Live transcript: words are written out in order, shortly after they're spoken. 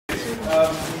we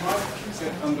might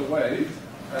get underway.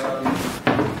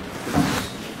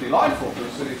 It's delightful to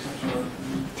see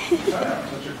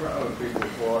such a crowd of people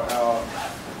for our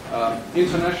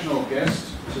international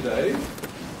guest today,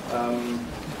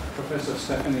 Professor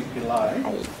Stefanie Pillai.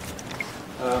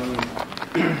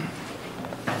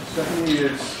 Stephanie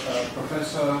is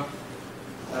professor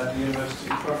at the University,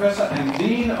 Professor and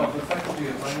Dean of the Faculty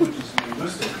of Languages and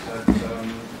Linguistics at the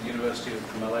University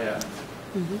of Malaya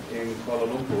in Kuala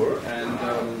Lumpur,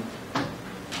 and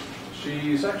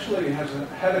she's actually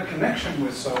had a connection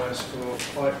with SOAS for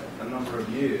quite a number of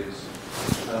years.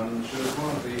 She was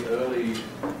one of the early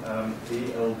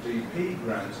ELDP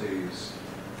grantees,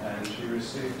 and she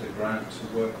received a grant to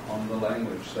work on the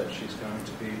language that she's going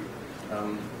to be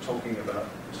talking about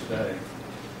today.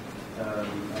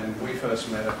 And we first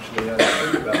met actually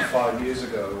about 5 years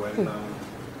ago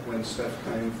when Steph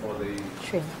came for the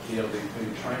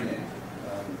ELDP training.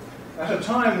 At a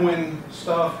time when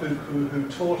staff who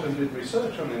taught and did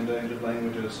research on endangered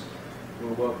languages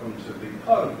were welcome to be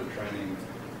part of the training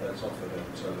that's offered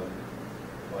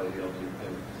by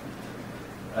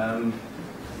ELDP.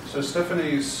 So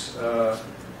Stephanie's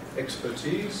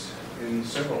expertise in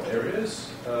several areas,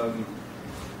 the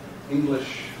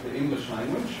English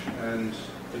language, and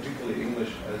particularly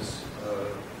English as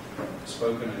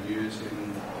spoken and used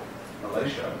in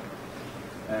Malaysia.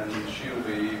 And she'll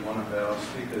be one of our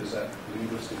speakers at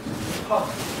Linguistics in the Hub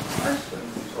and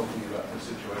talking about the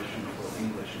situation for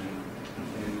English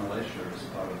in Malaysia as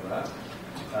part of that.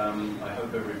 I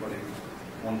hope everybody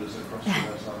wanders across to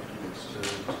us afterwards to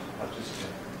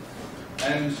participate.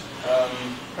 And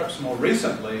perhaps more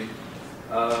recently,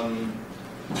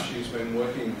 she's been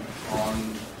working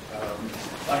on,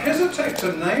 I hesitate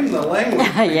to name the language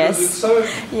because it's so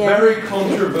very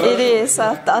controversial. It is.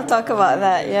 I'll talk about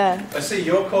that, yeah. I see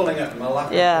you're calling it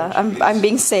Malacca. Yeah, I'm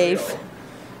being safe.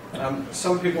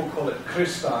 Some people call it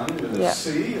Cristang with a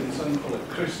C, and some call it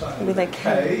Cristang with a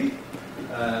K,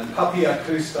 and Papiá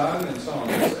Cristang, and so on.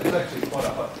 It's actually quite a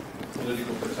hot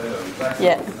political potato, exactly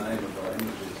what the name of the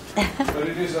language is. But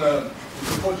it is a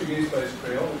Portuguese-based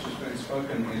Creole which has been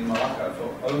spoken in Malacca for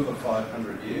over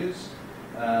 500 years.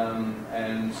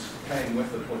 And came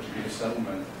with the Portuguese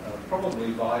settlement,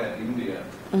 probably via India,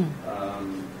 in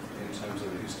terms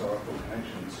of the historical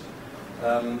connections.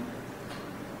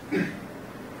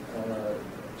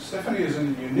 Stephanie is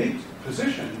in a unique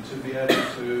position to be able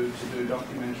to do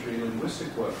documentary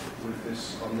linguistic work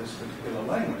on this particular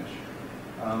language,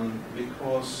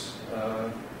 because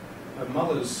her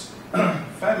mother's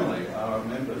family are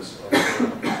members of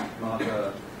the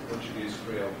Malacca Portuguese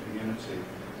Creole community.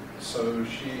 So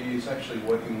she's actually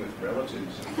working with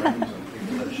relatives and friends and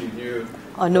people that she knew.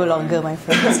 Or no longer my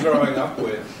friends. Growing up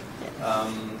with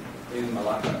in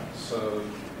Malacca. So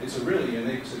it's a really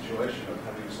unique situation of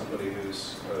having somebody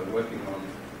who's working on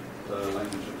the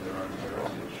language of their own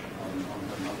heritage on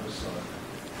her mother's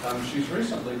side. She's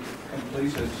recently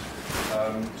completed,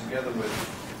 together with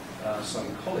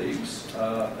some colleagues,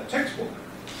 a textbook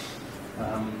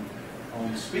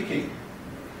on speaking.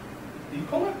 You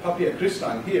call it Papiá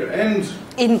Cristang here, and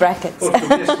in brackets.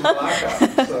 Portuguese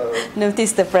Malaká. So,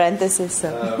 notice the parenthesis.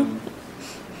 The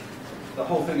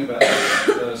whole thing about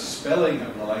the spelling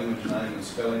of the language name and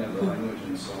spelling of the language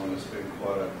and so on has been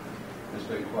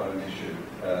quite an issue.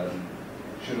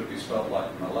 Should it be spelled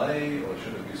like Malay, or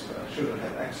should it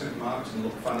have accent marks and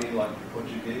look funny like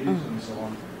Portuguese and so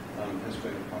on? Has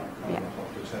been kind of a hot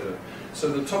potato. So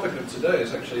the topic of today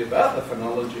is actually about the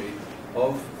phonology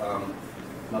of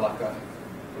Malacca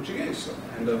Portuguese. So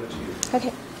hand over to you.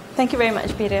 Okay. Thank you very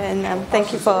much, Peter, and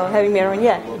thank you for having me around.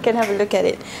 Yeah, you can have a look at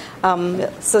it.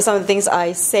 So some of the things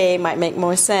I say might make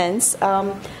more sense.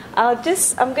 I'm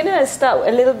going to start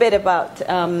a little bit about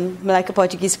Malacca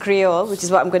Portuguese Creole, which is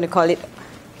what I'm going to call it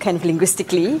kind of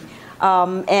linguistically.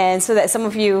 And so that some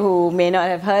of you who may not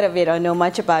have heard of it or know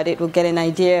much about it will get an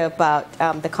idea about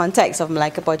the context of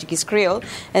Malacca Portuguese Creole.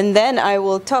 And then I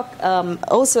will talk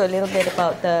also a little bit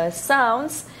about the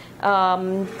sounds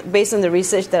based on the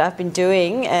research that I've been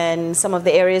doing and some of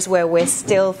the areas where we're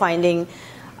still finding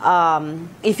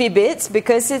iffy bits,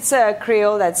 because it's a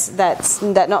Creole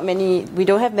that not many, we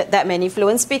don't have that many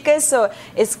fluent speakers, so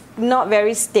it's not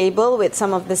very stable with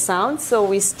some of the sounds. So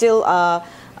we still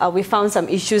we found some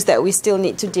issues that we still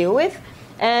need to deal with.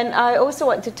 And I also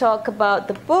want to talk about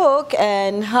the book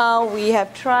and how we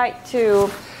have tried to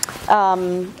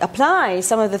apply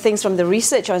some of the things from the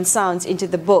research on sounds into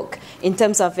the book in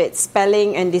terms of its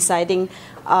spelling and deciding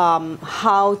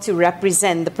how to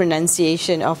represent the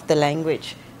pronunciation of the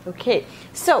language Okay,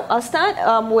 so I'll start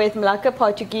with Malacca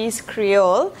Portuguese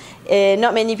Creole.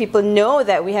 Not many people know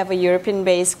that we have a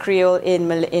European-based Creole in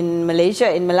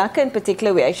Malaysia. In Malacca in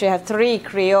particular, we actually have 3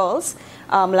 Creoles,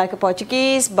 Malacca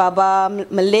Portuguese, Baba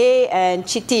Malay, and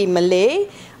Chiti Malay.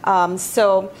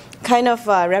 So kind of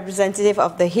representative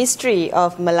of the history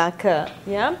of Malacca.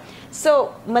 Yeah.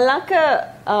 So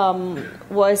Malacca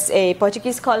was a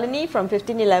Portuguese colony from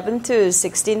 1511 to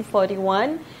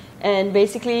 1641. And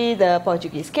basically, the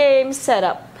Portuguese came, set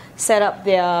up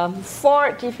their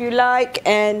fort, if you like,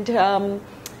 and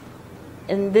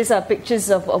these are pictures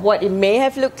of what it may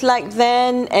have looked like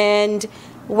then. And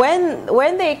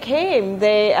when they came,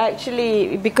 they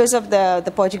actually, because of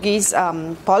the Portuguese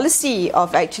policy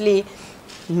of actually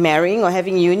marrying or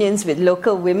having unions with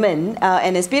local women,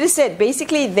 and as Peter said,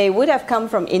 basically they would have come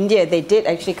from India. They did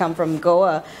actually come from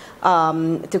Goa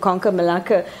to conquer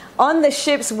Malacca. On the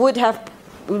ships would have,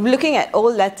 looking at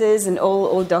old letters and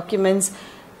old documents,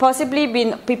 possibly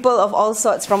been people of all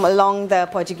sorts from along the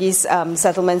Portuguese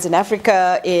settlements in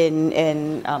Africa, in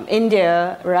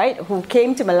India, right, who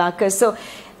came to Malacca. So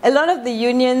a lot of the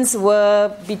unions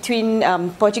were between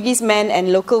Portuguese men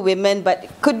and local women, but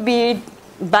could be,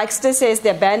 Baxter says,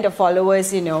 their band of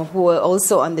followers, you know, who were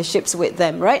also on the ships with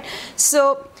them, right?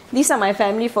 So these are my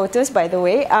family photos, by the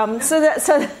way.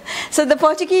 So the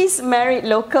Portuguese married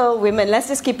local women. Let's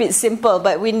just keep it simple,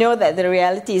 but we know that the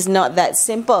reality is not that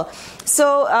simple.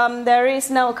 So there is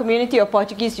now a community of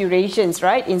Portuguese-Eurasians,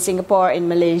 right, in Singapore, in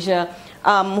Malaysia,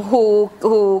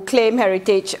 who claim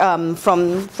heritage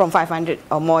from 500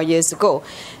 or more years ago.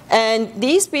 And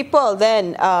these people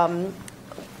then,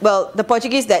 well, the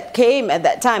Portuguese that came at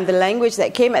that time, the language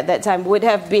that came at that time would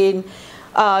have been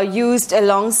used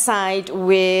alongside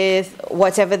with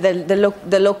whatever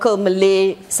the local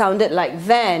Malay sounded like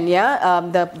then, yeah.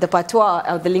 The patois,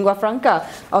 or the lingua franca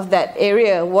of that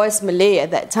area was Malay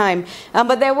at that time.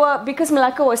 But there were, because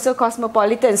Malacca was so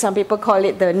cosmopolitan, some people call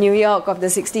it the New York of the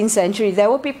 16th century. There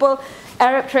were people,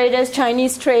 Arab traders,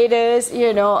 Chinese traders,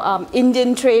 you know,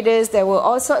 Indian traders. There were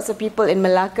all sorts of people in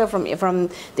Malacca from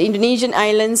the Indonesian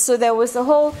islands. So there was a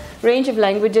whole range of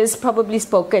languages probably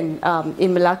spoken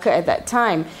in Malacca at that time.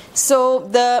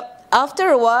 So after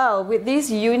a while, with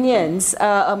these unions,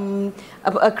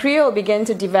 a Creole began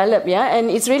to develop, yeah?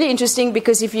 And it's really interesting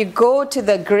because if you go to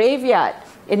the graveyard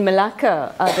in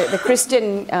Malacca, the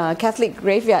Christian Catholic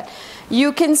graveyard,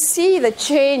 you can see the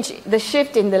change, the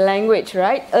shift in the language,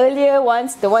 right? Earlier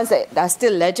ones, the ones that are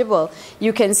still legible,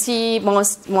 you can see more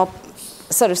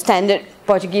sort of standard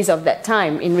Portuguese of that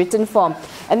time in written form.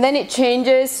 And then it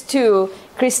changes to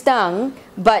Cristang,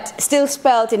 but still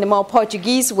spelled in a more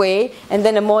Portuguese way, and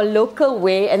then a more local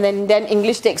way, and then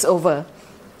English takes over.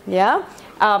 Yeah?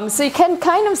 So you can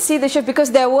kind of see the shift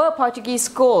because there were Portuguese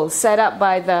schools set up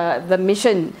by the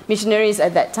missionaries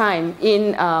at that time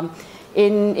in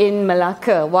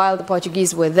Malacca while the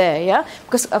Portuguese were there. Yeah?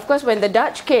 Because, of course, when the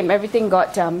Dutch came, everything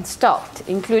got stopped,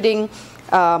 including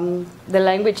the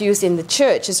language used in the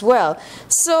church as well.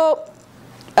 So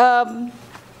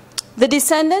the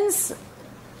descendants,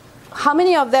 how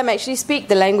many of them actually speak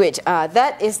the language?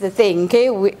 That is the thing.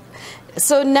 Okay.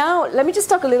 So now, let me just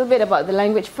talk a little bit about the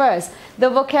language first. The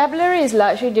vocabulary is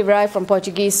largely derived from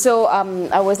Portuguese. So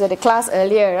I was at a class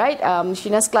earlier, right?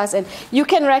 Shina's class, and you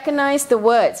can recognize the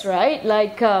words, right?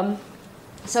 Like,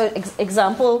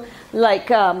 example, like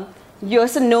you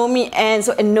also know me, and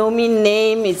so a know me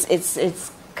name,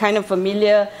 it's kind of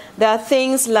familiar. There are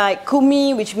things like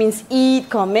kumi, which means eat,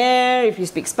 comer, if you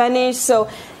speak Spanish. So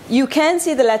you can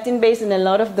see the Latin base in a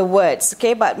lot of the words,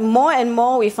 okay? But more and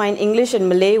more we find English and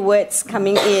Malay words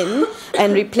coming in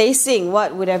and replacing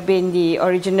what would have been the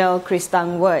original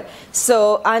Cristang word.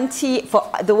 So auntie,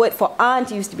 the word for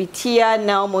aunt used to be tia.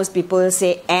 Now most people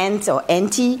say aunt or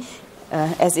auntie,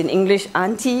 as in English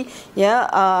auntie. Yeah.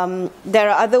 There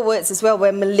are other words as well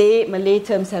where Malay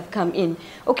terms have come in.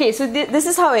 Okay, so this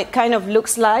is how it kind of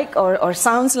looks like or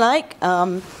sounds like.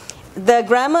 The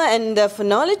grammar and the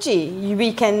phonology,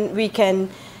 we can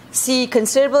see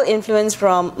considerable influence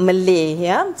from Malay.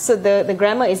 Yeah, so the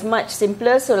grammar is much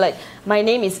simpler. So like my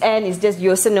name is Anne, is just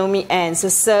Yosa Nomi Anne. So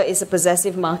sir is a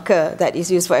possessive marker that is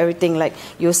used for everything like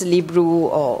Yosa Libru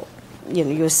or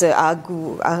Yosa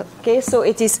Agu. Okay, so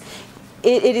it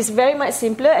is very much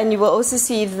simpler, and you will also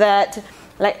see that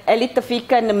like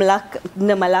Elitafika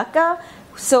Malacca.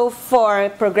 So for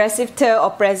progressive ter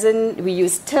or present, we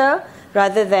use ter.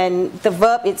 Rather than the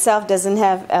verb itself doesn't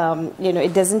have,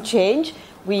 it doesn't change.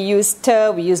 We use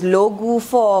ter, we use logu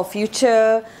for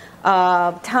future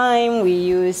time, we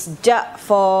use ja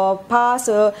for past.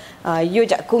 So, yo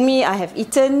jak kumi, I have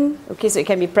eaten. Okay, so it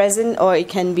can be present or it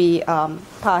can be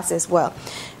past as well.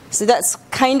 So that's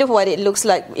kind of what it looks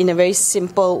like in a very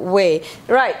simple way.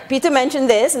 Right, Peter mentioned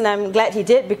this, and I'm glad he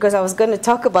did because I was going to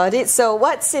talk about it. So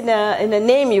what's in a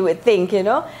name, you would think, you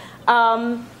know?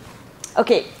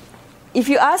 Okay, if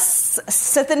you ask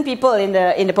certain people in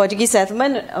the Portuguese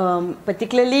settlement,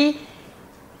 particularly,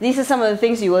 these are some of the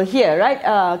things you will hear,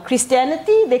 right?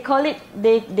 Christianity, they call it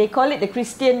the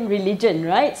Christian religion,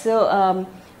 right? So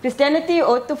Christianity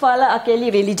outro fala aquele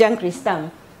religião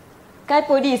cristã. Kai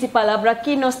pode esse palavra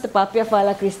aqui nós te Papiá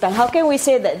fala cristão. How can we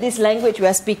say that this language we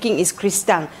are speaking is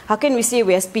cristão? How can we say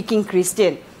we are speaking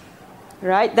Christian?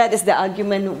 Right? That is the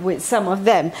argument with some of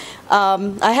them.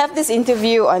 I have this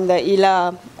interview on the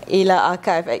ILA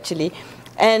archive actually,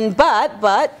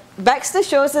 but Baxter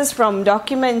shows us from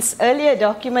earlier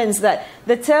documents, that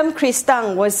the term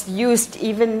cristão was used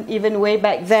even way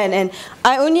back then, and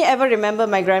I only ever remember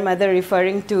my grandmother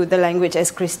referring to the language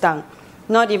as cristão,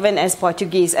 not even as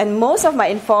Portuguese. And most of my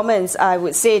informants, I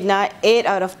would say 8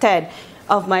 out of 10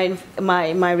 of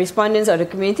my respondents or the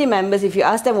community members, if you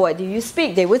ask them what do you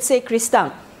speak, they would say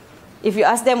cristão. If you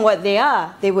ask them what they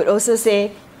are, they would also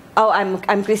say, oh,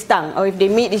 I'm cristão. Or if they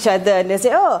meet each other and they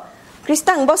say, oh,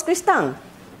 cristão, boss cristão.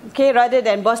 Okay, rather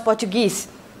than boss Portuguese,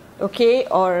 okay,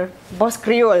 or boss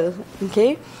Creole,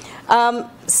 okay.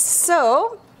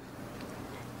 So,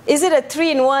 is it a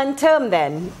 3-in-1 term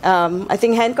then? I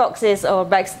think Hancock says,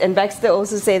 and Baxter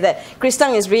also say that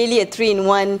cristão is really a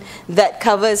 3-in-1 that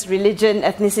covers religion,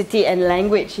 ethnicity, and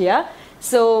language. Yeah.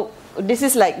 So this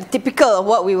is like typical of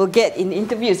what we will get in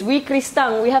interviews. We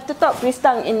cristão, we have to talk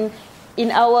cristão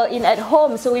at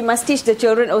home, so we must teach the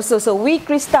children also. So we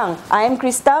cristão, I am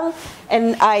cristão,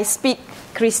 and I speak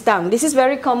cristão. This is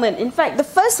very common. In fact, the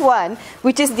first one,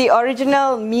 which is the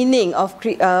original meaning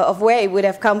of where it would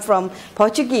have come from,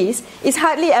 Portuguese, is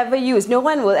hardly ever used. No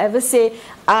one will ever say,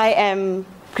 I am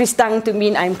cristão to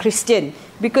mean I'm Christian,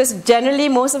 because generally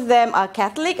most of them are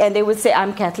Catholic, and they would say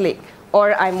I'm Catholic,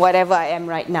 or I'm whatever I am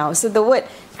right now. So the word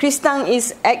cristão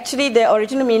is actually, the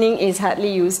original meaning is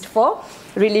hardly used for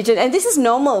religion, and this is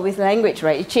normal with language,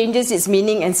 right? It changes its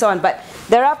meaning and so on, but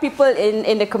there are people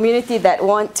in the community that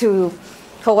want to,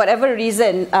 for whatever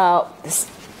reason, are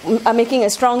making a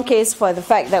strong case for the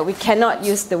fact that we cannot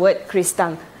use the word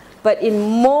cristão. But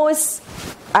in most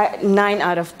 9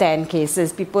 out of 10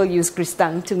 cases, people use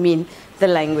cristão to mean the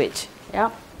language. Yeah.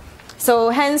 So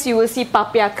hence you will see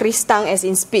Papiá Cristang as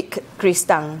in speak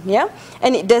cristão. Yeah,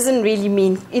 and it doesn't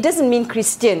mean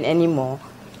Christian anymore.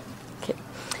 Okay.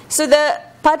 So the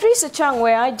Padre Secang,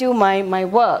 where I do my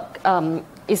work,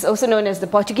 is also known as the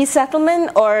Portuguese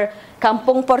Settlement or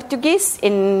Kampung Portuguese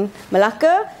in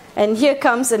Malacca. And here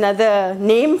comes another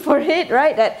name for it,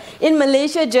 right? That in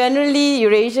Malaysia, generally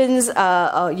Eurasians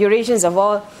of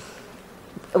all,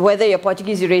 whether you're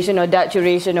Portuguese Eurasian or Dutch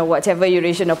Eurasian or whatever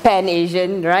Eurasian or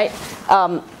Pan-Asian, right,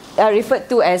 are referred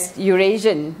to as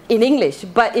Eurasian in English.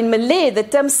 But in Malay, the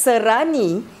term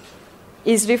Serani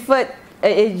is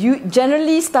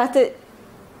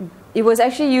it was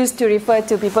actually used to refer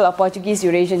to people of Portuguese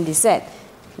Eurasian descent.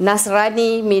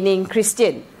 Nasrani meaning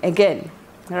Christian, again,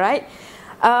 all right?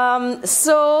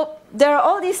 So there are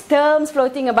all these terms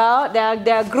floating about.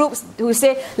 There are groups who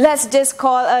say, let's just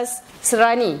call us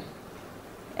Serani.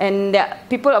 And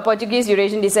people of Portuguese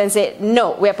Eurasian descent say,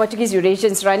 no, we are Portuguese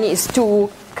Eurasian. Serani is too,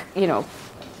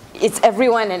 it's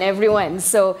everyone and everyone.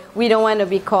 So we don't want to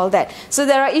be called that. So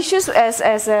there are issues as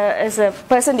a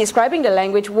person describing the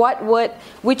language,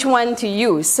 which one to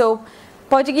use. So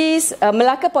Portuguese,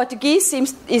 Malacca Portuguese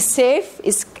is safe,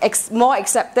 is more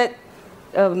accepted.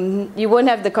 You won't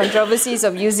have the controversies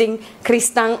of using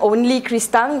cristang, only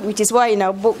cristang, which is why in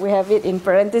our book we have it in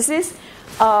parentheses.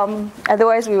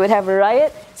 Otherwise we would have a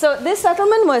riot. So this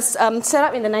settlement was set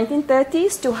up in the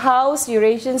 1930s to house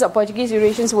Eurasians or Portuguese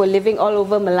Eurasians who were living all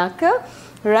over Malacca,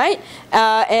 right?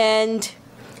 And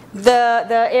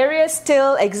the area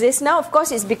still exists now. Of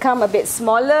course, it's become a bit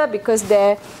smaller because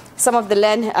some of the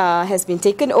land has been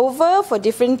taken over for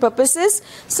different purposes.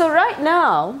 So right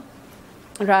now,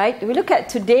 right, we look at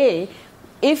today,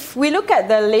 if we look at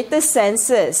the latest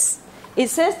census, it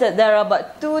says that there are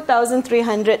about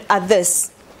 2,300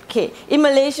 others. Okay, in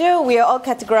Malaysia, we are all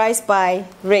categorized by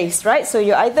race, right? So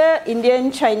you're either Indian,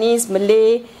 Chinese,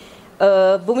 Malay,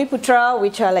 Bumiputra,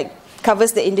 which are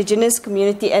covers the indigenous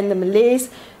community and the Malays,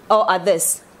 or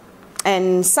others.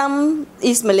 And some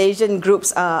East Malaysian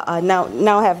groups are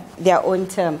now have their own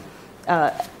term,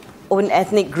 own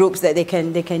ethnic groups that they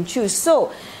can choose.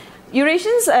 So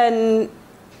Eurasians and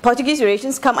Portuguese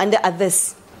Eurasians come under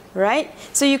others, right?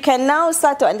 So you can now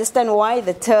start to understand why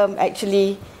the term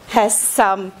actually has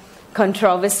some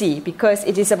controversy, because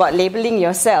it is about labeling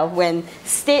yourself when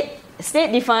the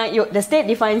state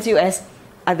defines you as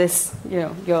others,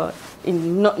 you're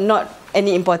in not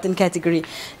any important category.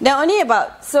 Now,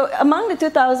 so among the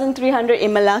 2,300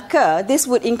 in Malacca, this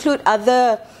would include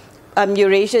other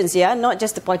Eurasians, not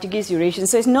just the Portuguese-Eurasians.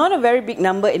 So it's not a very big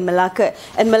number in Malacca.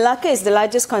 And Malacca is the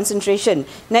largest concentration,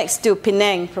 next to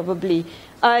Penang, probably.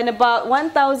 And about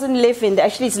 1,000 live in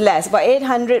actually it's less, about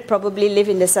 800 probably live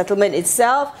in the settlement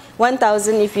itself.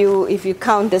 1,000 if you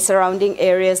count the surrounding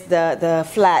areas, the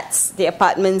flats, the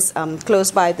apartments close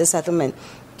by the settlement.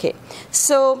 Okay,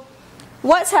 so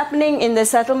what's happening in the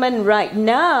settlement right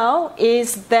now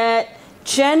is that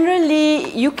generally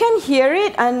you can hear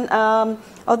it, and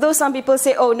although some people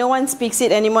say, oh, no one speaks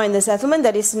it anymore in the settlement,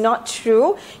 that is not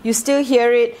true. You still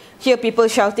hear people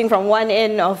shouting from one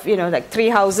end of, like 3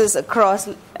 houses across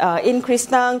in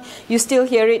Cristang. You still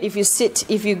hear it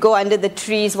if you go under the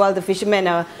trees while the fishermen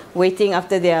are waiting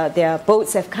after their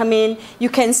boats have come in. You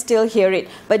can still hear it.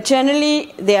 But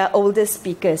generally, they are older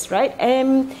speakers, right?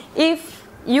 If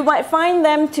you might find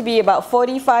them to be about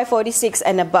 45, 46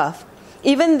 and above.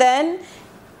 Even then,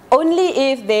 only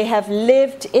if they have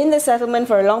lived in the settlement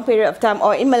for a long period of time,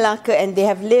 or in Malacca, and they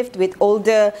have lived with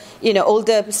older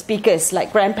speakers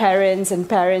like grandparents and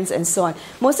parents and so on.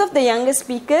 Most of the younger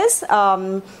speakers,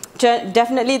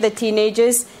 definitely the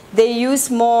teenagers, they use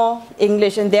more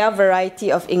English, and there are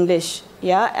variety of English,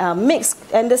 mixed,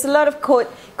 and there's a lot of code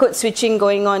switching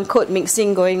going on, code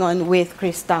mixing going on with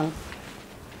Cristang.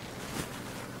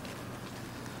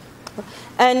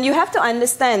 And you have to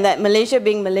understand that Malaysia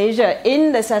being Malaysia,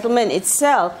 in the settlement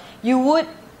itself,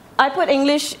 I put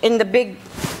English in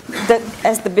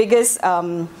as the biggest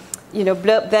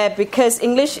blurb there, because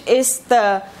English is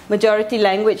the majority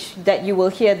language that you will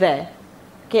hear there.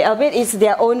 Okay, albeit it's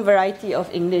their own variety of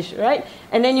English, right?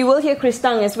 And then you will hear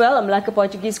Cristang as well, Malacca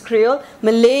Portuguese Creole.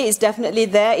 Malay is definitely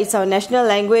there. It's our national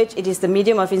language. It is the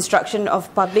medium of instruction of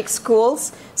public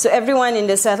schools. So everyone in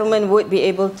the settlement would be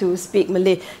able to speak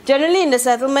Malay. Generally in the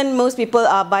settlement, most people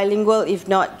are bilingual, if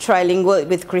not trilingual,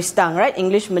 with Cristang, right?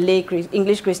 English, Malay,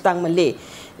 English, Cristang, Malay.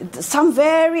 Some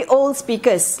very old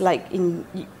speakers,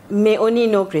 may only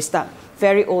know Cristang.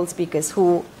 Very old speakers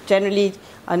who generally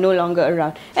are no longer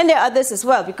around. And there are others as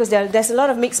well, because there's a lot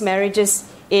of mixed marriages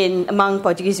among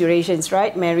Portuguese-Eurasians,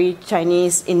 right? Married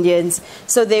Chinese, Indians.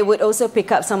 So they would also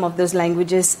pick up some of those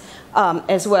languages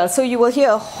as well. So you will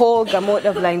hear a whole gamut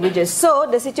of languages. So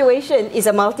the situation is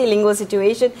a multilingual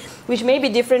situation, which may be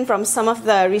different from some of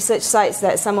the research sites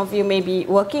that some of you may be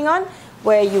working on,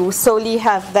 where you solely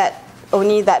have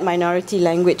only that minority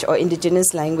language or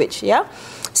indigenous language,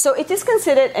 So it is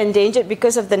considered endangered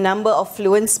because of the number of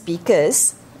fluent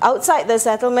speakers. Outside the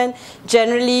settlement,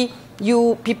 generally,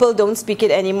 people don't speak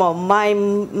it anymore.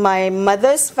 My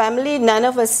mother's family, none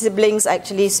of her siblings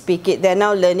actually speak it. They're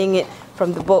now learning it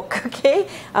from the book, okay?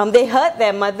 They heard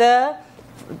their mother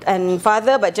and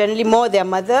father, but generally more their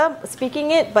mother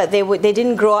speaking it, but they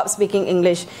didn't grow up speaking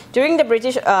English. During the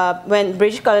when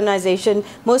British colonization,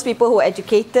 most people who were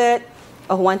educated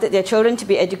or who wanted their children to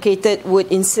be educated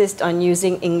would insist on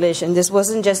using English. And this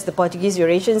wasn't just the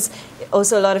Portuguese-Eurasians,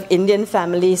 also a lot of Indian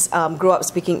families grew up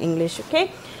speaking English,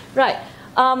 okay? Right.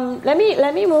 Let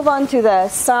me move on to the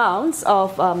sounds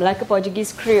of Malacca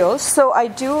Portuguese Creole. So I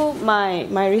do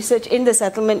my research in the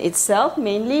settlement itself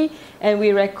mainly, and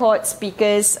we record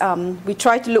speakers. We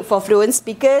try to look for fluent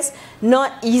speakers.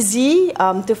 Not easy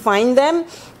to find them.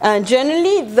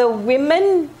 Generally, the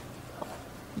women,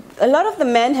 a lot of the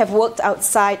men have worked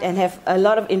outside and have a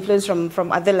lot of influence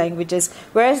from other languages,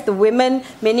 whereas the women,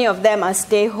 many of them are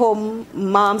stay-home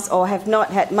moms or have not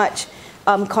had much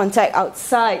contact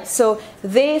outside. So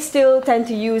they still tend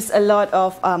to use a lot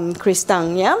of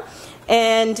Cristang,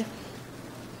 And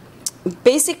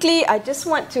basically, I just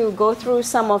want to go through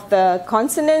some of the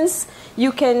consonants.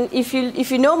 You can, if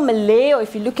you know Malay, or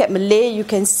if you look at Malay, you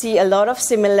can see a lot of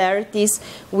similarities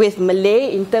with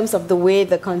Malay in terms of the way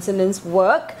the consonants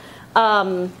work.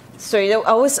 Sorry,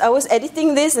 I was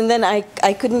editing this, and then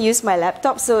I couldn't use my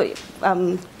laptop, so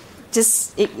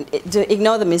just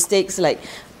ignore the mistakes like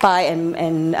pi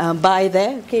and by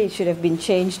there. Okay, it should have been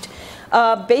changed.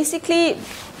 Basically,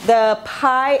 the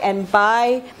pi and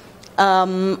by,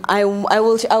 I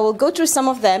will go through some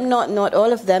of them, not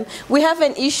all of them. We have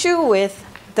an issue with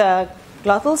the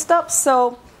glottal stops,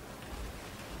 so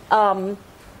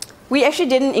we actually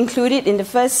didn't include it in the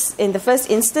first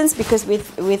instance because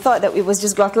we thought that it was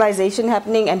just glottalization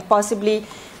happening, and possibly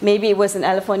maybe it was an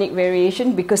allophonic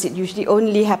variation, because it usually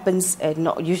only happens,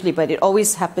 not usually, but it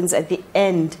always happens at the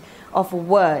end of a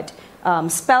word.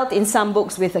 Spelt in some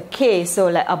books with a K, so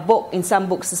like a book in some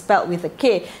books is spelt with a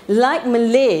K. Like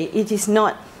Malay, it is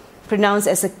not pronounced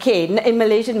as a K. In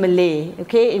Malaysian Malay,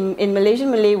 okay? In Malaysian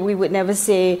Malay, we would never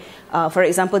say, for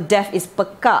example, deaf is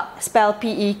pekak, spelled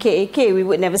P-E-K-A-K. We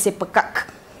would never say pekak.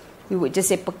 We would just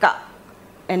say pekak.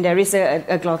 And there is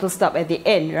a glottal stop at the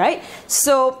end, right?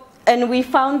 So, and we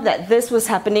found that this was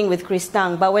happening with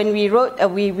Cristang. But when we wrote,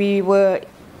 we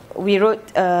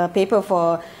wrote a paper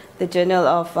for the Journal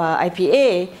of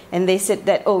IPA, and they said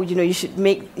that, oh, you should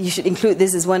include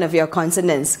this as one of your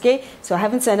consonants, okay? So I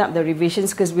haven't sent up the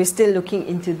revisions because we're still looking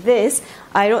into this.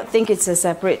 I don't think it's a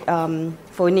separate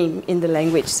phoneme in the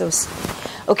language. So,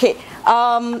 okay,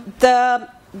 the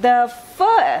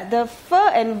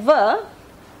fur and ver,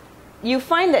 you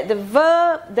find that the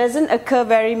ver doesn't occur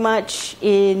very much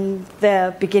in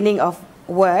the beginning of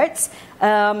words.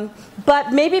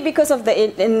 But maybe because of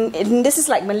this is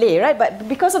like Malay, right? But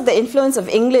because of the influence of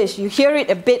English, you hear it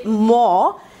a bit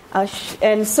more.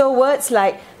 And so words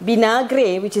like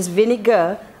vinagre, which is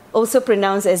vinegar, also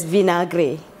pronounced as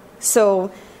vinagre. So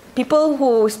people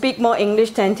who speak more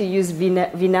English tend to use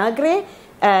vinagre,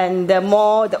 and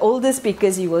the older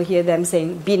speakers, you will hear them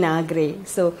saying vinagre.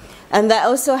 So, and that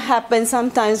also happens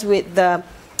sometimes with the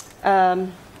fur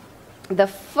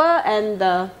and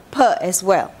the per as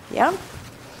well, yeah?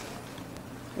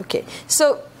 Okay,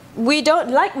 so we don't,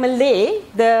 like Malay,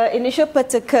 the initial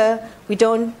pataka, we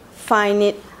don't find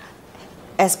it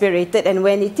aspirated, and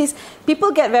when it is,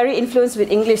 people get very influenced with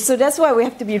English, so that's why we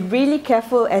have to be really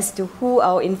careful as to who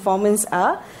our informants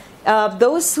are.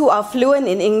 Those who are fluent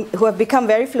who have become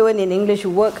very fluent in English,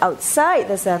 who work outside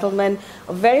the settlement,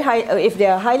 very high, if they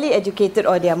are highly educated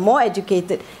or they are more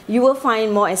educated, you will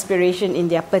find more aspiration in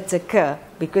their pataka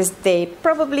because they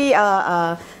probably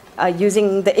are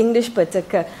using the English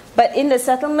pataka. But in the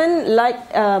settlement, like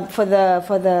for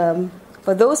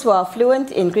those who are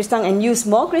fluent in Cristang and use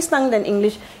more Cristang than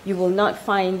English, you will not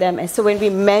find them. And so when we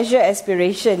measure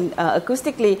aspiration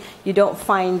acoustically, you don't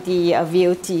find the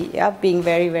VOT being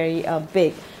very, very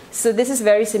big. So this is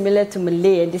very similar to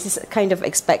Malay, and this is kind of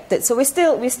expected. So we're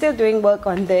still doing work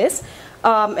on this.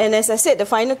 And as I said, the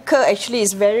final k actually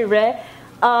is very rare.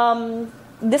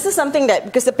 This is something that,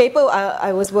 because the paper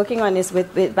I was working on is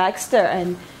with Baxter,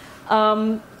 and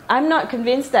I'm not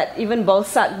convinced that even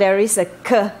Bolsak there is a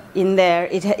k in there.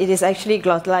 It is actually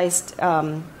glottalized,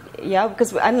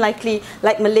 because we're unlikely,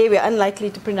 like Malay, we're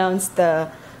unlikely to pronounce the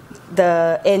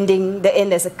end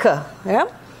as a k. Yeah,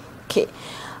 okay.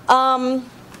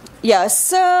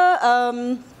 So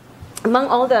among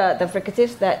all the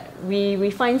fricatives that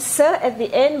we find sir at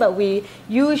the end, but we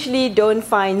usually don't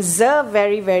find z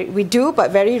we do, but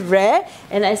very rare.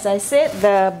 And as I said,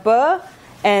 the b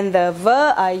and the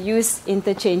ver are used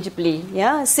interchangeably.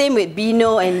 Yeah, same with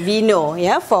bino and vino.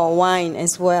 Yeah, for wine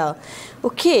as well.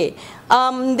 Okay,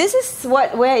 this is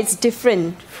where it's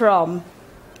different from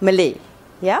Malay.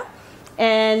 Yeah,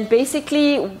 and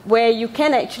basically where you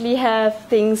can actually have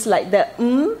things like the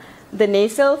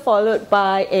nasal followed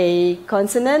by a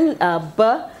consonant, b,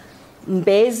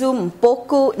 mbezu,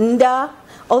 mpoku, nda.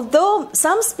 Although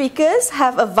some speakers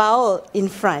have a vowel in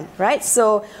front, right?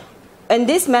 So, in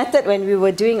this method, when we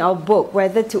were doing our book,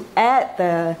 whether to add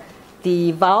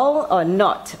the vowel or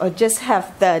not, or just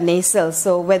have the nasal.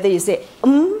 So whether you say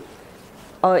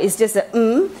or it's just a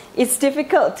it's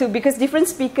difficult to, because different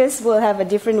speakers will have a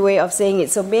different way of saying it.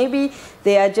 So maybe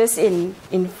they are just in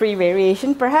free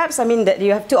variation, perhaps. I mean, that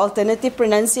you have two alternative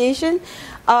pronunciation.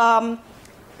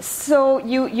 So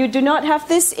you do not have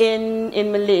this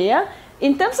in Malaya.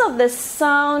 In terms of the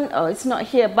sound, it's not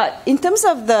here, but in terms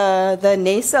of the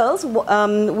nasals,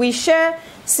 we share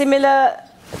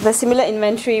the similar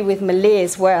inventory with Malay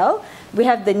as well. We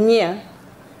have the nya,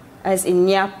 as in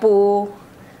nyapu,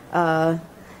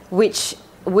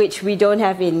 which we don't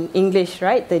have in English,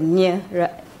 right? The nya,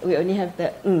 we only have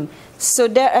the So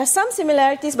there are some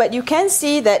similarities, but you can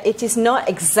see that it is not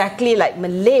exactly like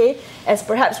Malay, as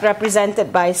perhaps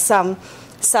represented by some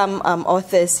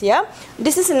authors. Yeah,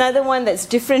 this is another one that's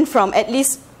different from at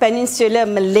least Peninsular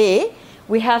Malay.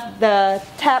 We have the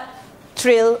tap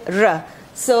trill r.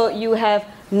 So you have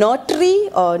notary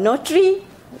or notary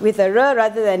with a r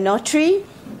rather than notary,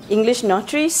 English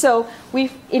notary. So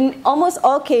in almost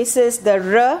all cases, the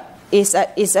r is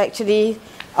actually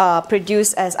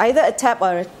produced as either a tap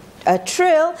or a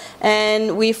trill,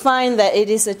 and we find that it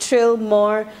is a trill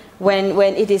more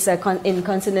when it is in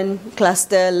consonant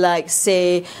cluster, like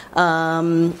say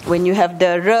when you have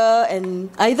the r and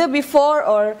either before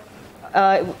or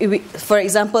For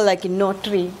example, like in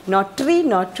notary,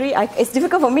 it's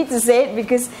difficult for me to say it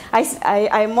because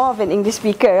I'm more of an English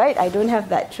speaker, right? I don't have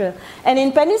that trill. And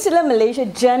in Peninsular Malaysia,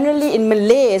 generally in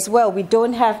Malay as well, we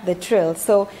don't have the trill.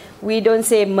 So we don't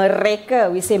say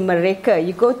mereka, we say mereka.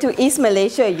 You go to East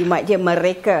Malaysia, you might hear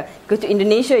mereka. Go to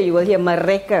Indonesia, you will hear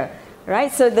mereka,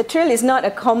 right? So the trill is not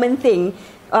a common thing,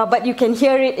 but you can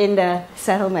hear it in the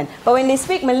settlement. But when they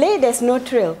speak Malay, there's no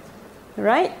trill,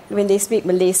 right? When they speak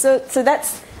Malay. So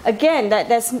that's, again,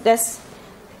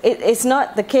 it's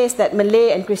not the case that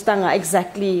Malay and Cristang are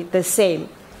exactly the same,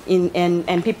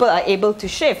 and people are able to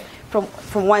shift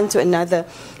from one to another.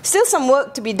 Still some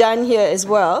work to be done here as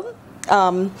well.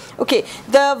 Okay,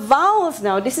 the vowels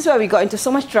now, this is where we got into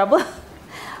so much trouble.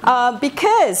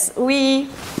 Because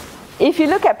if you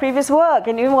look at previous work,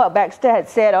 and even what Baxter had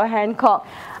said, or Hancock,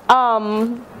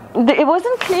 it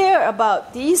wasn't clear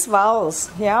about these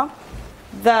vowels, yeah?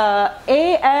 The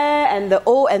A and the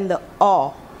O and the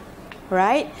O,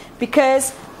 right?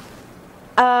 Because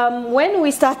when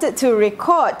we started to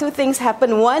record, two things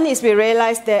happened. One is we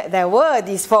realized that there were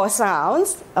these four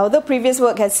sounds. Although previous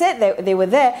work had said that they were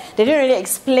there, they didn't really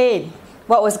explain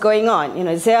what was going on. You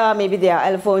know, say, maybe they are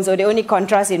allophones, or they only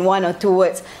contrast in one or two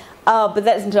words. But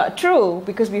that's not true,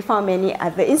 because we found many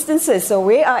other instances. So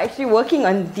we are actually working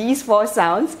on these four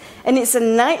sounds, and it's a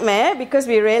nightmare because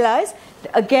we realized,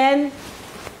 again,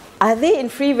 are they in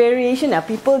free variation? Are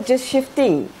people just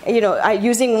shifting,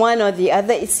 using one or the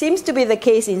other? It seems to be the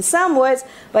case in some words,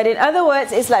 but in other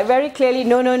words, it's like very clearly,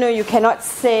 no, you cannot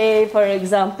say, for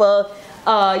example,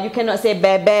 you cannot say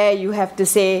bebe, you have to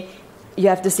say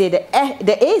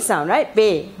the A sound, right?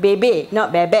 Be,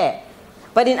 not bebe.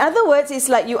 But in other words, it's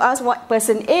like you ask what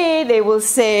person A, they will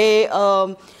say,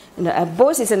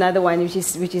 both is another one which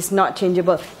is not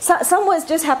changeable. Some words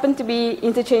just happen to be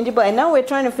interchangeable, and now we're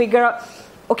trying to figure out,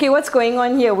 okay, what's going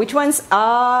on here? Which ones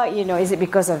are, is it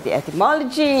because of the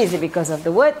etymology? Is it because of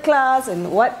the word class? And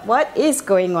what is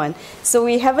going on? So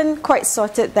we haven't quite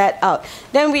sorted that out.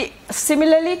 Then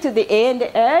similarly to the A and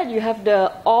the R, you have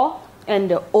the O and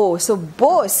the O. So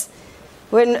boss,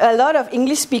 when a lot of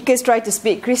English speakers try to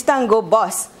speak, Cristang go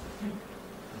boss,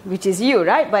 which is you,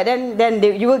 right? But then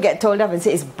you will get told off and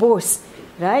say it's boss,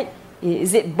 right?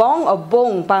 Is it bong or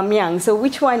bong, pamyang? So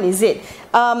which one is it?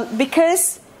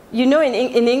 Because in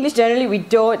English generally we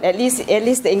don't, at least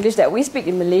the English that we speak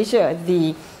in Malaysia,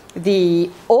 the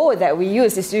O that we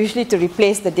use is usually to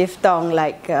replace the diphthong,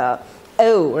 like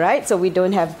O, right? So we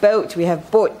don't have boat, we have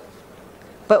boat.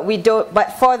 But we don't.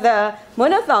 But for the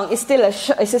monophthong, it's still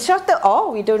it's a shorter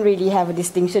O. We don't really have a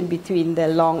distinction between the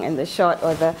long and the short,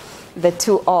 or the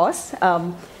two O's.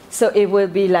 So it will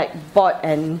be like bot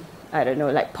and, I don't know,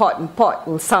 like pot and pot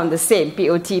will sound the same.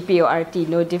 P-O-T, P-O-R-T,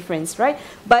 no difference, right?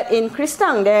 But in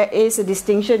Cristang, there is a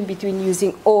distinction between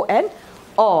using O and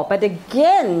O. But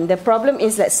again, the problem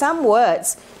is that some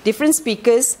words, different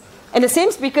speakers, and the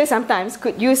same speaker sometimes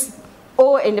could use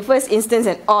O in the first instance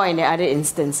and O in the other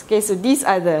instance. Okay, so these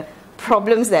are the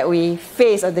problems that we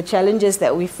face, or the challenges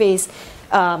that we face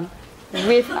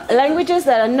with languages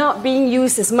that are not being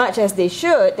used as much as they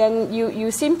should. Then you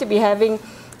seem to be having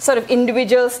sort of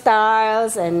individual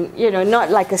styles, and not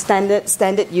like a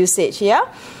standard usage. Yeah.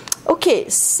 Okay,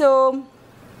 so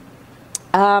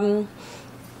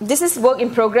this is work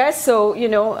in progress. So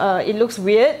it looks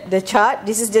weird, the chart.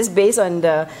 This is just based on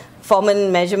the formal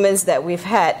measurements that we've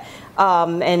had.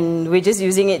 And we're just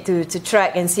using it to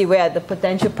track and see where are the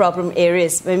potential problem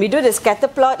areas. When we do the scatter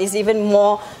plot, it's even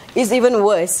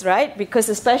worse, right? Because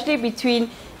especially between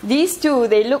these two,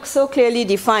 they look so clearly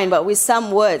defined, but with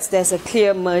some words, there's a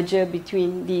clear merger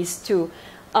between these two.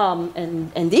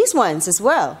 And these ones as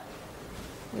well.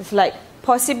 It's like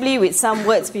possibly with some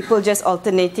words, people just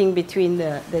alternating between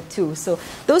the two. So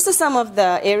those are some of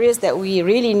the areas that we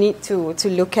really need to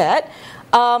look at.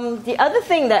 The other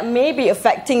thing that may be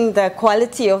affecting the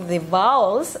quality of the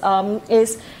vowels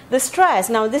is the stress.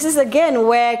 Now, this is again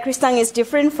where Cristang is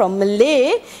different from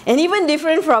Malay, and even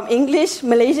different from English,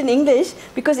 Malaysian English,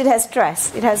 because it has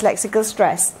stress. It has lexical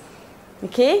stress.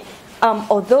 Okay?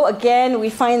 Although, again, we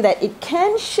find that it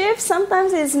can shift.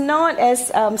 Sometimes it's not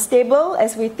as stable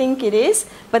as we think it is,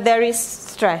 but there is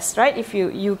stress, right? If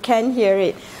you can hear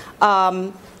it.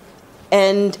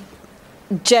 And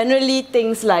generally,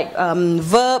 things like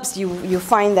verbs, you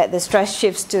find that the stress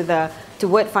shifts to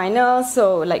word final.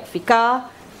 So, like fika,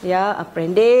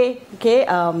 aprende, okay.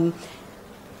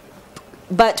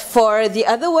 But for the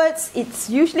other words, it's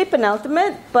usually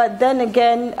penultimate. But then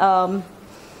again,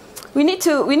 we need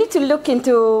to look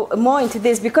more into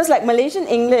this, because like Malaysian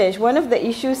English, one of the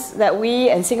issues that we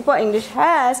and Singapore English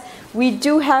has, we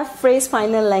do have phrase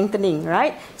final lengthening,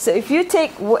 right? So if you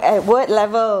take word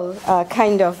level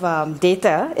kind of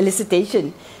data,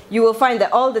 elicitation, you will find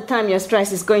that all the time your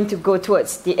stress is going to go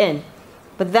towards the end.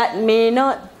 But that may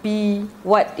not be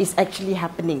what is actually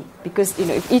happening, because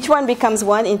if each one becomes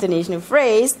one intonational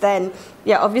phrase, then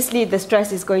obviously the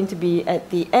stress is going to be at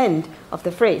the end of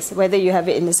the phrase, whether you have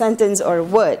it in a sentence or a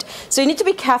word. So you need to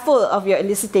be careful of your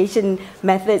elicitation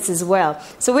methods as well.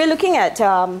 So we're looking at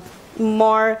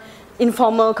more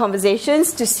informal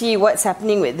conversations to see what's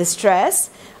happening with the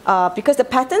stress, because the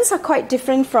patterns are quite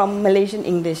different from Malaysian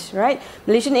English, right?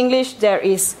 Malaysian English,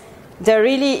 there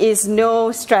really is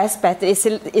no stress pattern.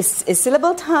 It's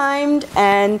syllable timed,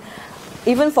 and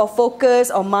even for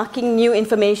focus or marking new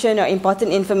information or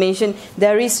important information,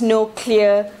 there is no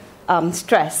clear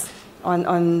stress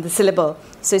on the syllable.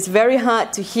 So it's very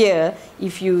hard to hear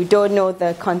if you don't know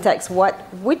the context.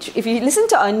 If you listen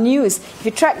to our news, if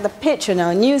you track the pitch on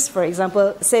our news, for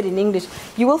example, said in English,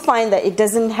 you will find that it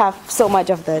doesn't have so much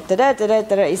of the da-da, da-da,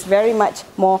 da-da. It's very much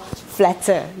more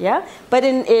flatter, yeah? But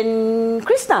in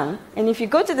Cristang, and if you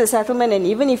go to the settlement, and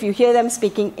even if you hear them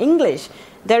speaking English,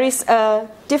 there is a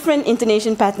different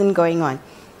intonation pattern going on.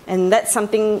 And that's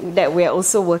something that we're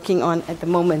also working on at the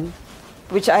moment,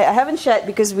 which I haven't shared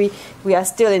because we are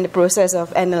still in the process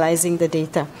of analyzing the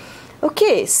data.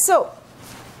 Okay, so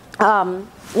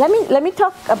let me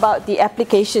talk about the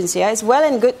applications. Yeah, it's well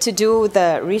and good to do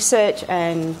the research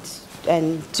and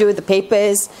do the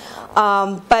papers,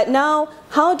 but now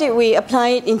how did we apply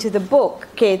it into the book?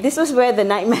 Okay, this was where the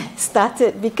nightmare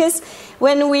started, because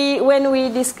when we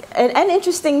an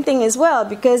interesting thing as well,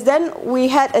 because then we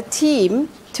had a team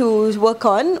to work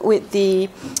on with the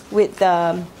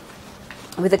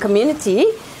community.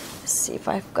 Let's see if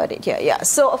I've got it here. Yeah.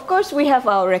 So of course we have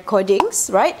our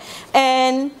recordings, right?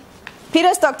 And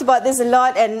Peter's talked about this a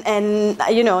lot, and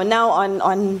now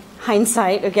on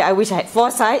hindsight, okay, I wish I had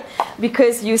foresight,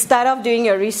 because you start off doing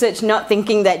your research not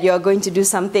thinking that you're going to do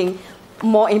something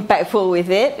more impactful with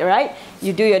it, right?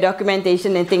 You do your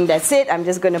documentation and think, that's it, I'm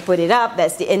just going to put it up,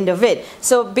 that's the end of it.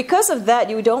 So because of that,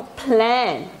 you don't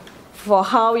plan for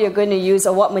how you're going to use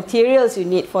or what materials you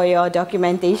need for your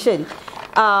documentation.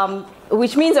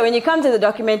 Which means that when you come to the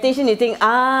documentation, you think,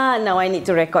 now I need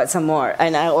to record some more,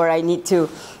 or I need to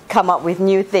come up with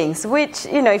new things, which,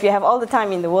 if you have all the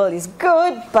time in the world is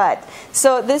good, but,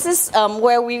 so this is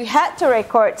where we had to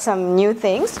record some new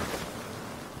things.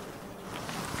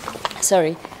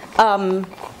 Sorry.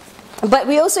 But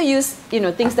we also use,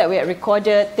 things that we had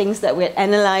recorded, things that we had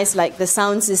analyzed, like the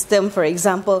sound system, for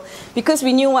example, because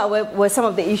we knew what were some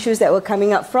of the issues that were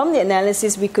coming up from the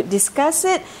analysis. We could discuss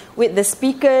it with the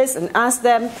speakers and ask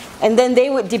them, and then they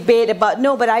would debate about,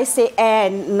 no, but I say A,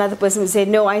 and another person would say,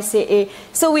 no, I say A.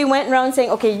 So we went around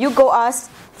saying, okay, you go ask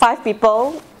 5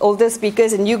 people, older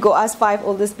speakers, and you go ask 5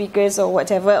 older speakers or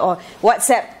whatever, or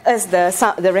WhatsApp us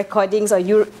the recordings, or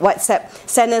you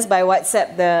send us by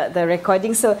WhatsApp the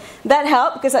recordings. So that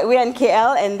helped, because we're in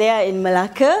KL and they are in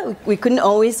Malacca. We couldn't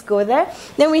always go there.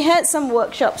 Then we had some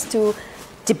workshops to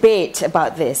debate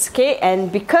about this, okay?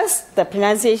 And because the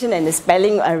pronunciation and the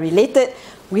spelling are related,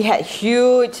 we had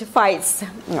huge fights,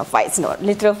 not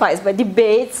literal fights, but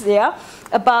debates, yeah,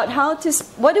 about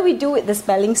what do we do with the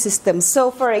spelling system.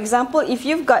 So, for example, if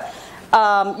you've got,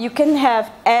 you can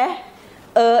have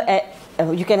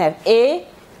you can have a.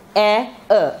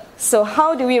 So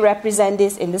how do we represent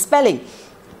this in the spelling?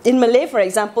 In Malay, for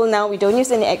example, now we don't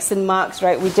use any accent marks,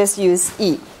 right? We just use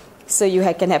E. So you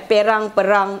can have perang,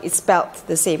 perang, it's spelled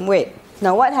the same way.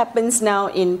 Now, what happens now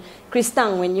in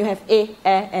Cristang when you have a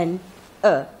and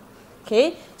a?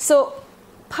 Okay, so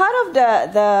part of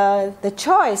the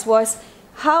choice was,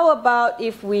 how about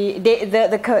if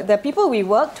the people we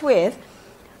worked with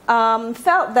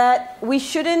felt that we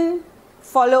shouldn't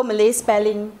follow Malay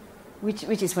spelling, which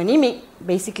is phonemic,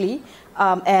 basically,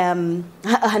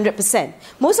 100%.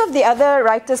 Most of the other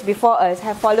writers before us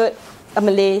have followed a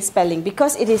Malay spelling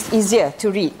because it is easier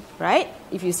to read, right?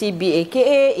 If you see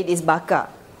B-A-K-A, it is Baka.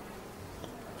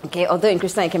 Okay, although in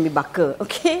Cristang it can be Baka,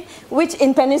 okay? Which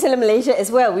in Peninsular Malaysia as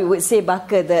well, we would say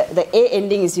Baka. The A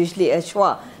ending is usually a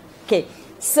schwa. Okay,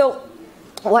 so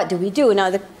what do we do? Now,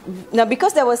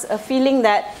 because there was a feeling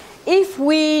that if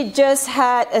we just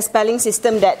had a spelling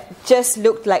system that just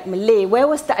looked like Malay, where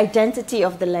was the identity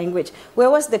of the language? Where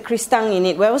was the Cristang in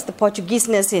it? Where was the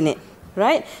Portuguese-ness in it?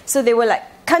 Right? So they were like,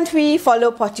 can't we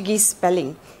follow Portuguese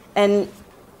spelling? And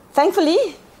thankfully,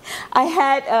 I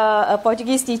had a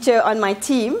Portuguese teacher on my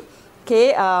team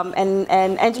Okay, and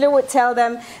Angela would tell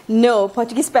them, no,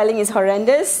 Portuguese spelling is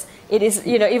horrendous. It is,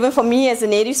 even for me as a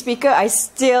native speaker, I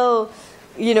still,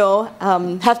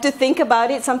 have to think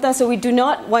about it sometimes. So we do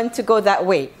not want to go that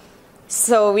way.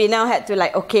 So we now had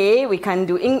to okay, we can't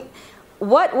do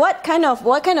what kind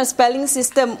of spelling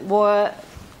system were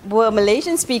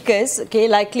Malaysian speakers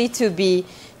likely to be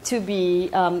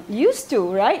used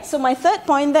to, right? So my third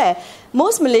point there,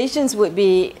 most Malaysians would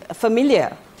be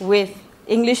familiar with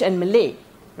English and Malay,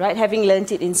 right, having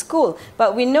learnt it in school.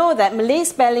 But we know that Malay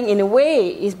spelling, in a way,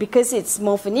 is because it's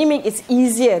more phonemic, it's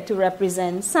easier to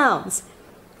represent sounds.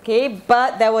 Okay,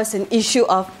 but there was an issue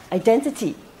of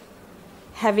identity.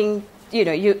 Having,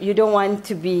 you don't want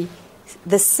to be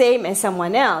the same as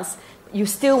someone else. You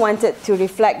still wanted to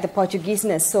reflect the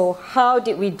Portuguese-ness. So how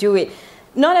did we do it?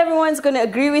 Not everyone's going to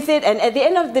agree with it. And at the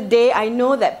end of the day, I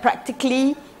know that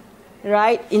practically,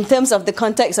 right, in terms of the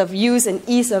context of use and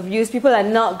ease of use, people are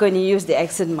not going to use the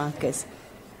accent markers.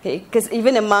 Okay, because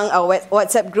even among our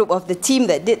WhatsApp group of the team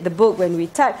that did the book, when we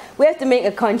type, we have to make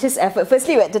a conscious effort.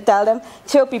 Firstly, we had to tell them,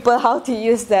 show people how to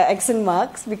use the accent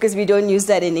marks, because we don't use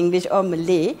that in English or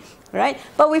Malay, right?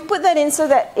 But we put that in so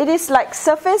that it is like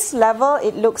surface level,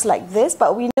 it looks like this,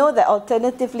 but we know that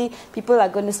alternatively, people are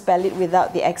going to spell it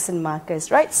without the accent markers,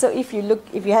 right? So if you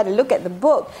had a look at the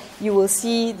book, you will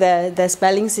see the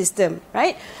spelling system,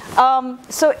 right?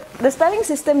 So the spelling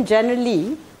system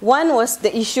generally, one was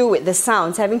the issue with the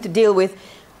sounds, having to deal with,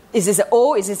 is this a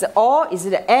O, is this a O, is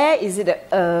it a is it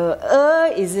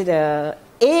a is it a,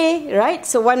 right?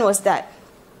 So one was that.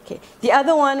 Okay. The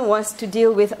other one was to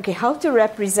deal with, how to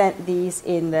represent these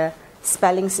in the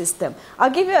spelling system. I'll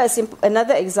give you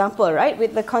another example, right?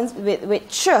 With with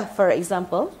ch, for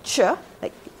example, ch,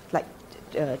 like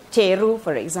ceru,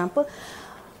 for example.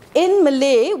 In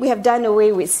Malay, we have done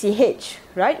away with ch,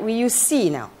 right? We use c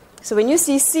now. So when you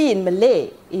see C in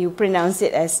Malay, you pronounce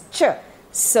it as ch.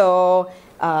 So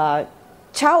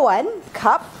cawan,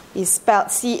 cup, is spelled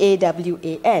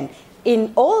cawan.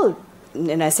 In old,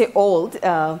 and I say old,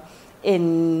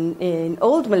 in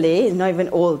old Malay, not even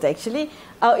old actually,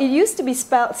 it used to be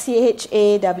spelled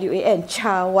chawan,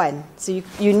 cawan. So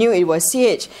you knew it was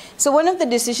ch. So one of the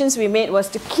decisions we made was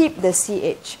to keep the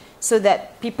ch, so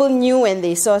that people knew when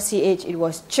they saw ch it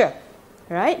was ch,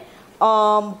 right?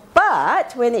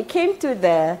 But when it came to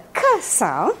the k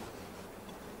sound,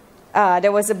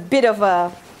 there was a bit of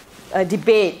a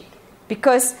debate,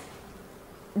 because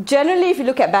generally, if you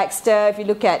look at Baxter, if you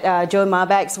look at Joan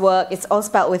Marbach's work, it's all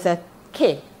spelled with a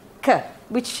k,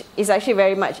 which is actually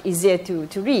very much easier to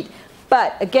read.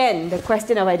 But again, the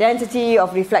question of identity,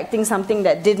 of reflecting something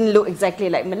that didn't look exactly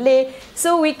like Malay,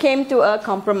 so we came to a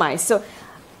compromise. So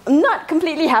I'm not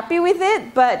completely happy with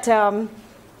it, but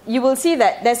you will see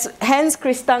that hence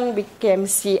Cristang became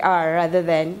CR rather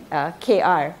than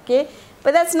KR. Okay?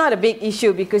 But that's not a big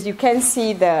issue, because you can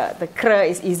see the kr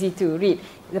is easy to read.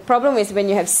 The problem is when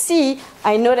you have C,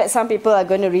 I know that some people are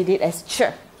going to read it as ch.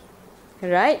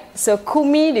 Right? So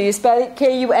kumi, do you spell it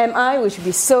Kumi, which would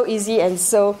be so easy and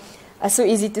so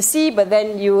easy to see, but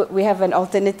then we have an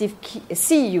alternative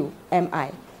Cumi,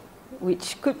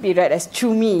 which could be read as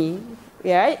chumi.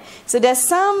 Right? So there's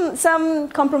some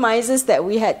compromises that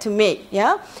we had to make.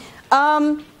 Yeah.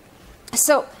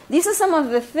 So these are some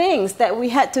of the things that we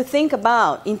had to think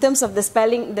about in terms of the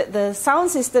spelling, the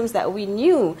sound systems that we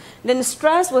knew. Then the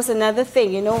stress was another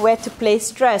thing. Where to place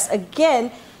stress.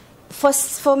 Again,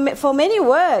 for many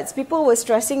words, people were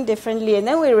stressing differently, and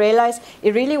then we realized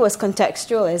it really was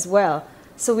contextual as well.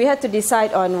 So we had to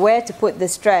decide on where to put the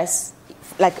stress,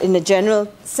 like in a general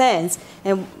sense.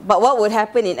 But what would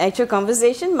happen in actual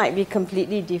conversation might be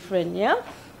completely different, yeah?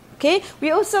 Okay,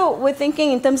 we also were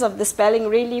thinking in terms of the spelling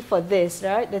really for this,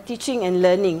 right? The teaching and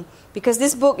learning. Because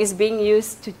this book is being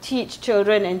used to teach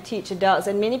children and teach adults,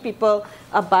 and many people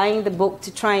are buying the book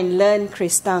to try and learn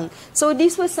Cristang. So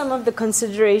these were some of the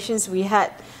considerations we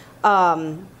had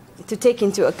to take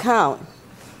into account.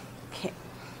 Okay.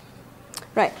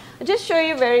 Right. I'll just show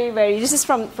you this is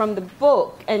from the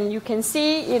book, and you can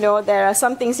see, there are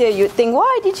some things here you'd think,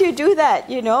 why did you do that,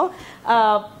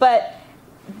 but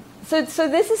so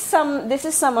this is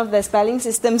some of the spelling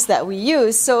systems that we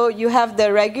use. So you have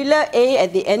the regular A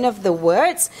at the end of the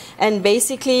words, and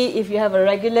basically if you have a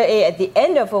regular A at the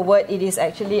end of a word, it is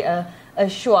actually a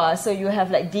schwa. So you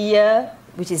have like dia,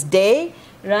 which is day,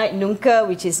 right? Nunca,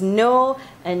 which is no,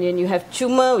 and then you have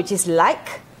cuma, which is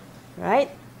like, right?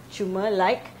 Cuma,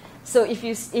 like. So if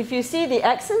you see the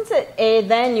accented A,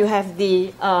 then you have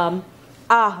the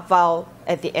vowel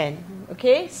at the end.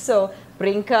 Okay, so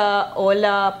brinca,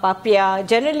 ola, papiá.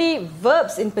 Generally,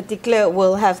 verbs in particular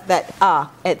will have that a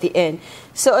at the end.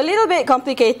 So a little bit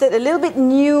complicated, a little bit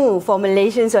new for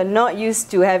Malaysians who are not used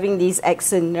to having these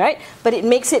accents, right? But it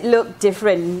makes it look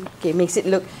different. Okay, makes it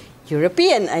look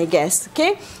European, I guess.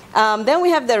 Okay. Then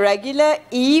we have the regular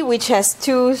E, which has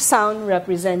two sound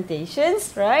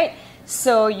representations, right?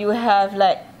 So you have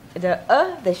like the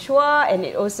the schwa, and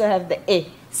it also have the a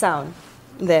sound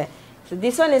there. So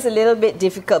this one is a little bit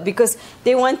difficult because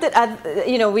they wanted,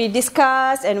 we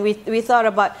discussed and we thought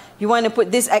about, you want to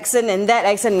put this accent and that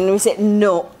accent, and we said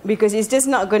no, because it's just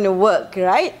not going to work,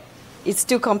 right? It's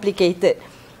too complicated.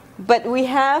 But we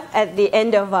have at the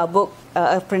end of our book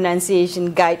a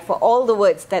pronunciation guide for all the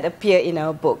words that appear in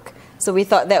our book. So we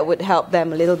thought that would help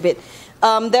them a little bit.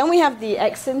 Then we have the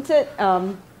accented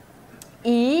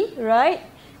E, right?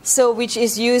 So which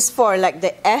is used for like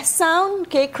the S sound,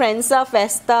 okay, crenza,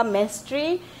 festa,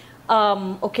 mestri.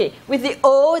 Okay, with the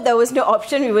O, there was no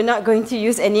option. We were not going to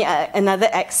use any another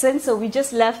accent, so we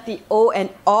just left the O and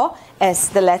O as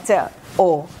the letter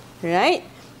O, right?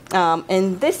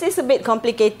 And this is a bit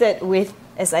complicated with,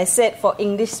 as I said, for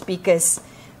English speakers,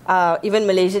 even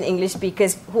Malaysian English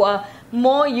speakers who are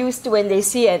more used to when they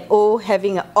see an O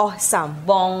having an O sound,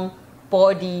 bong,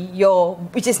 body, yo,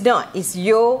 which is not, it's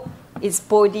yo, it's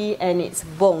body, and it's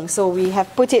bong. So we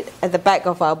have put it at the back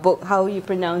of our book, how you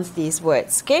pronounce these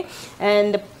words, okay?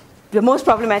 And the most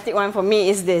problematic one for me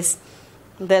is this,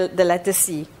 the letter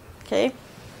C, okay?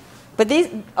 But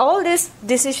all these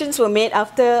decisions were made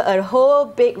after a whole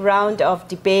big round of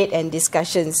debate and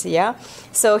discussions, yeah?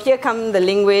 So here come the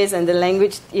linguists and the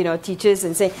language, teachers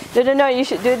and say, no, you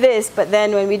should do this. But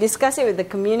then when we discuss it with the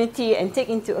community and take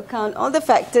into account all the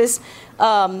factors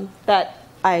that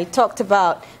I talked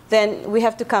about, then we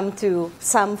have to come to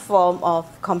some form of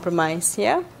compromise,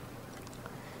 yeah?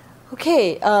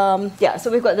 Okay,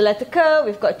 so we've got the letter K,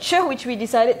 we've got Ch, which we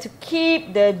decided to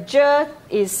keep. The J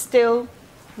is still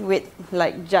with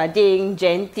like Jading,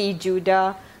 Jenti,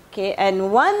 Judah, okay?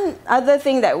 And one other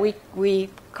thing that we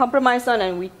compromised on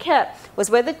and we kept was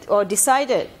we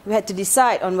had to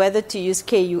decide on whether to use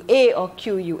KUA or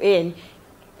QUA,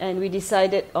 and we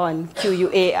decided on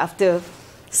QUA after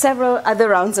several other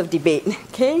rounds of debate,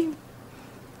 okay?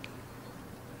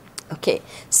 Okay,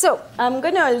 so I'm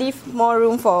going to leave more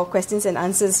room for questions and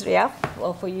answers, Ria,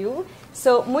 or for you.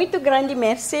 So, muito grande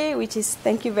merci, which is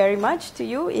thank you very much to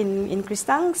you in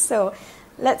Cristang. So,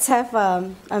 let's have,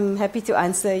 I'm happy to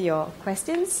answer your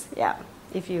questions, yeah,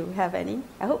 if you have any.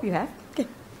 I hope you have. Okay.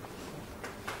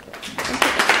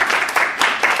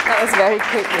 That was very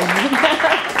quick.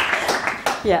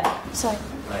 Yeah, sorry.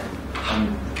 Right.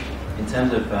 In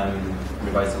terms of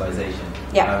revitalisation,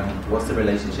 what's the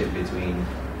relationship between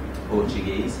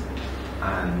Portuguese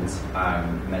and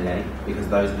Malay? Because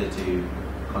those are the two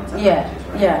contact languages,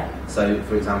 right? Yeah. So,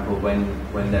 for example,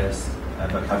 when there's a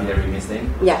vocabulary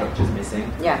missing, structures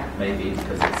missing, maybe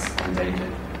because it's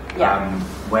endangered,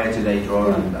 where do they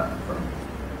draw on that from?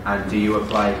 And do you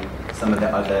apply some of the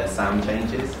other sound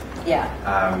changes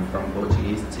from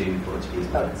Portuguese to Portuguese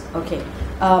words? Okay.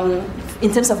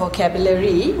 In terms of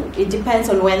vocabulary, it depends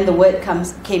on when the word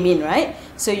came in, right?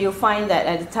 So you'll find that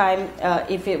at the time,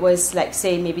 if it was like,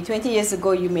 say, maybe 20 years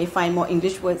ago, you may find more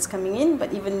English words coming in,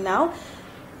 but even now,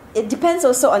 it depends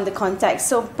also on the context.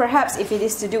 So perhaps if it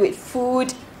is to do with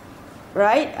food,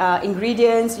 right,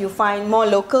 ingredients, you find more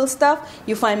local stuff,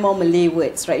 you find more Malay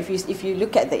words, right? If you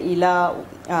look at the ILA,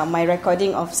 my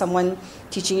recording of someone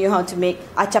teaching you how to make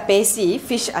acar pesi,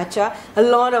 fish acar, a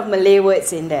lot of Malay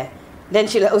words in there. Then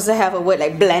she'll also have a word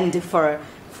like blend for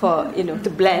to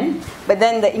blend. But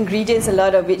then the ingredients, a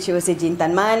lot of it, she will say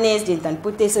jintan manis, jintan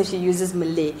putih, so she uses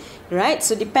Malay, right?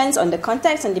 So depends on the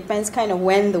context and depends kind of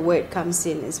when the word comes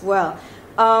in as well.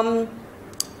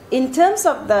 In terms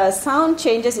of the sound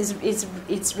changes,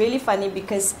 it's really funny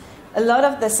because a lot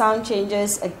of the sound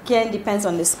changes, again, depends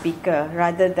on the speaker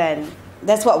rather than...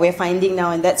 That's what we're finding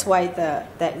now, and that's why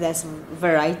there's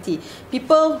variety.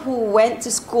 People who went to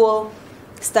school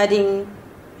studying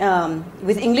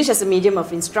with English as a medium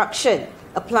of instruction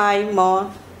apply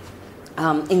more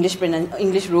English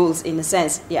rules in a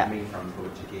sense. Yeah. I mean from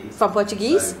Portuguese. From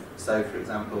Portuguese. So for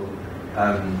example,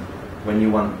 when you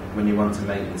want to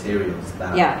make materials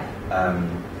that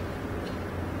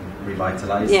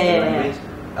revitalise the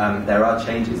language, there are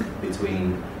changes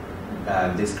between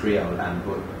this Creole and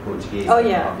Portuguese. Oh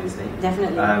yeah, obviously,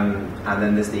 definitely. And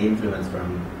then there's the influence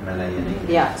from Malay and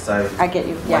English. Yeah, so I get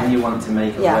you. Yeah. When you want to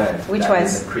make a word which that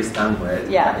is a Cristang word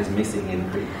that is missing in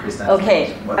Cristang,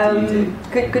 okay, what do you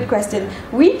do? Good question.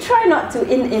 We try not to,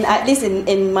 in at least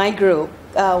in my group,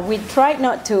 we try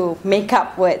not to make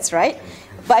up words, right?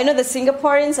 But I know the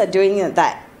Singaporeans are doing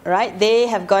that, right? They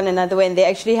have gone another way, and they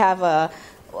actually have a,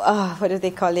 what do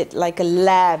they call it, like a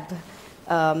lab,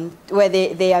 where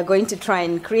they are going to try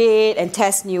and create and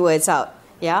test new words out,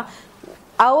 yeah?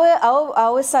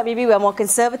 Our side, maybe we're more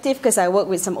conservative because I work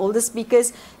with some older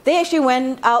speakers. They actually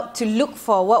went out to look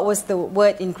for what was the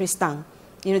word in Cristang.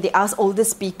 You know, they asked older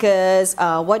speakers,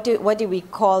 what do we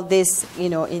call this, you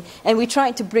know, and we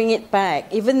tried to bring it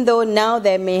back, even though now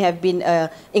there may have been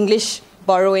English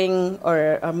borrowing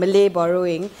or Malay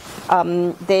borrowing.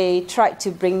 They tried to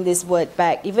bring this word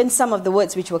back. Even some of the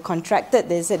words which were contracted,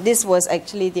 they said this was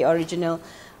actually the original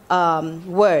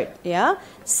word, yeah?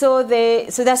 So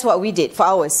that's what we did for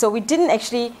ours. So we didn't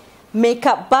actually make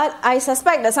up, but I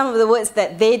suspect that some of the words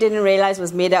that they didn't realize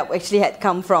was made up actually had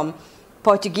come from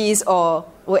Portuguese or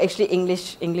were actually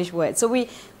English words. So we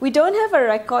don't have a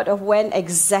record of when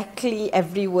exactly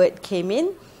every word came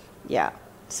in. Yeah.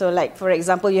 So like, for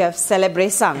example, you have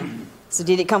celebresang. So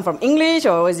did it come from English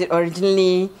or was it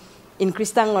originally in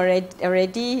Cristang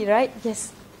already, right?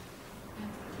 Yes.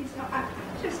 I'm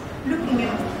just looking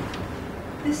at,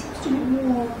 there seems to be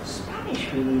more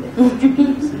Spanish really than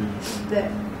Portuguese.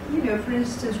 That, you know, for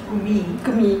instance,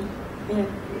 kumi. Yeah.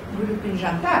 Would have been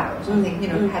jantar or something, you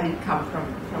know, had it come from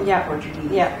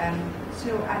Portuguese. Yeah.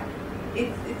 So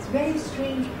it's very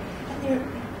strange. And there are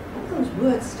all those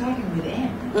words starting with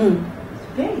N. It's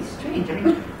very strange. I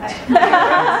mean,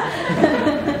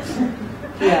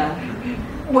 yeah.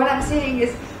 What I'm saying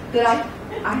is that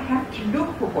I have to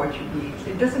look for Portuguese.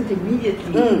 It doesn't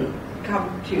immediately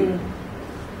come to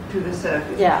the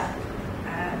surface. Yeah.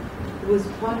 There was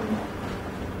one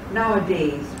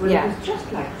nowadays where it was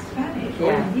just like Spanish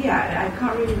or India. I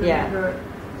can't really remember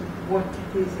what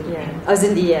it is again. Oh, it's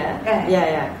India.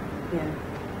 Yeah.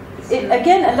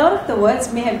 Again, a lot of the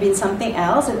words may have been something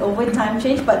else and over time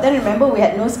changed, but then remember we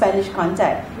had no Spanish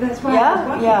contact. That's why.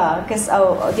 Yeah, because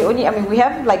we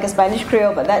have like a Spanish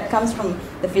Creole, but that comes from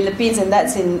the Philippines and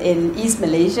that's in East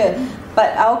Malaysia.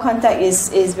 But our contact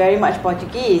is very much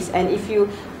Portuguese, and if you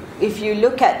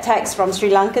look at texts from Sri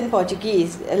Lankan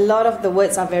Portuguese, a lot of the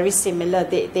words are very similar.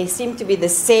 They seem to be the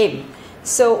same.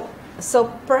 So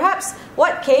perhaps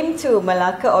what came to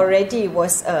Malacca already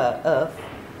was a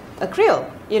Creole,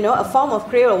 you know, a form of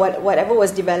Creole, whatever was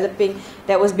developing,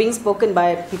 that was being spoken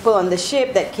by people on the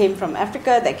ship, that came from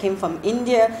Africa, that came from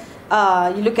India.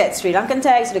 You look at Sri Lankan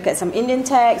texts, look at some Indian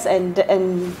texts, and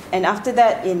after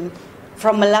that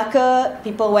from Malacca,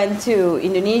 people went to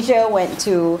Indonesia, went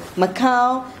to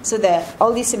Macau, so there are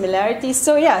all these similarities.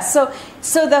 So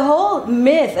the whole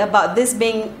myth about this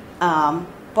being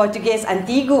Portuguese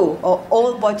Antigo or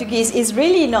Old Portuguese is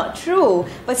really not true.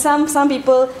 But some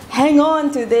people hang on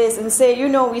to this and say, you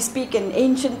know, we speak an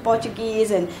ancient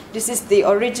Portuguese and this is the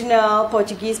original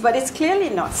Portuguese, but it's clearly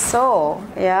not so.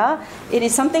 Yeah, it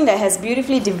is something that has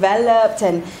beautifully developed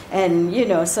and you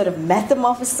know, sort of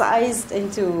metamorphosized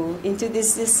into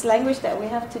this language that we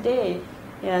have today.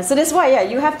 Yeah, so that's why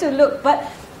you have to look. But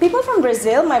people from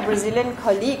Brazil, my Brazilian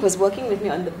colleague was working with me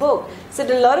on the book,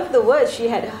 said a lot of the words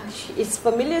it's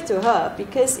familiar to her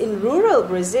because in rural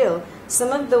Brazil,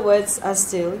 some of the words are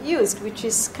still used, which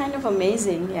is kind of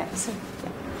amazing. Yeah. So,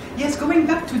 Yes, going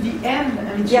back to the M.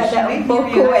 That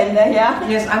Boku and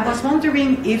Yes, I was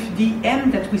wondering if the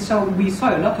M that we saw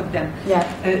a lot of them. Yeah.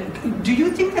 Do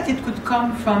you think that it could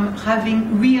come from having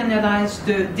reanalyzed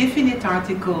the definite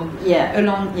article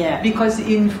along? Yeah. Because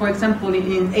for example,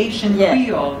 in Asian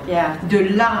Creole, the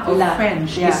la of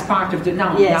French is part of the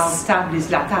noun. Yes. Now table is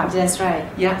la table. That's right.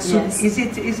 Yeah. So is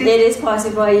it? It is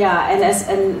possible. Yeah,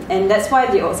 and that's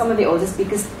why some of the older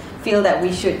speakers feel that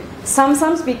we should. Some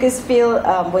speakers feel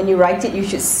when you write it, you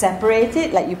should separate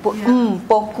it, like you put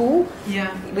poku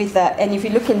with and if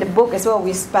you look in the book as well,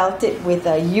 we spelt it with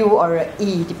a U or a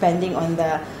E depending on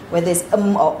whether it's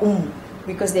or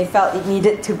because they felt it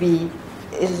needed to be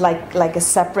like a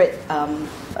separate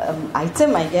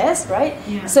item, I guess, right?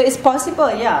 Yeah. So it's possible,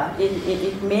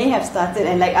 it may have started,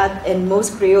 and like in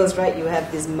most Creoles, right, you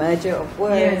have this merger of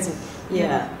words.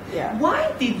 Yes. Yeah.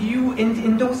 Why did you,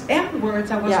 in those M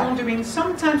words, I was wondering,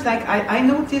 sometimes, like, I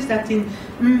noticed that in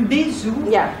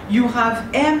mbezu, you have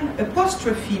M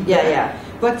apostrophe.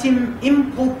 But in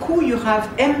impoku, you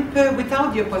have M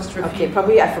without the apostrophe. Okay,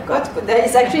 probably I forgot. But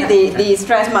it's actually the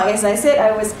stress mark. As I said,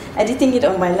 I was editing it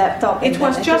on my laptop. It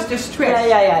was just the stress.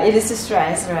 Yeah, it is the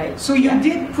stress, right. So you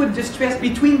did put the stress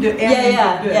between the M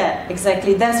and the Yeah,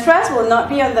 exactly. The stress will not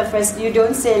be on the first. You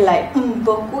don't say like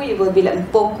mpoku, it will be like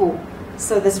mpoku.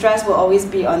 So the stress will always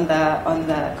be on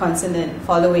the consonant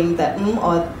following the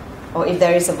or if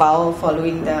there is a vowel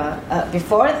following the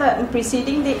before the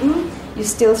preceding the you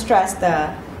still stress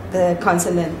the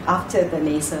consonant after the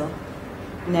nasal.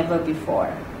 never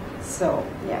before. So,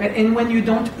 yeah. And when you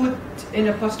don't put an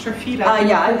apostrophe, like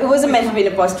it wasn't meant to be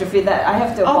an apostrophe. That I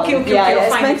have to apologize. Okay,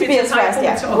 it's meant to be a stress.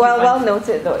 Yeah. Okay, well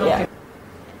noted though. Okay. Yeah.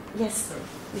 Yes.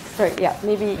 Sorry. Yeah.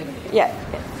 Maybe. Yeah.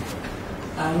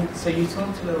 So you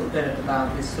talked a little bit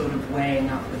about this sort of weighing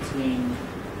up between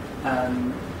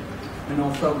an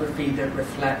orthography that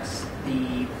reflects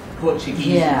the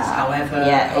Portuguese, however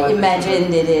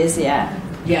imagined it is,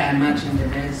 imagined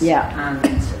it is, and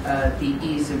the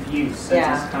ease of use, so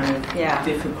this kind of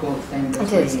difficult thing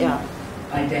between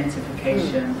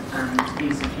identification and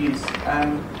ease of use.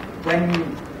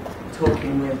 When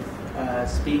talking with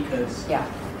speakers,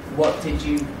 what did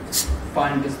you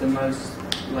find was the most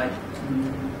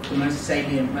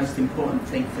salient, most important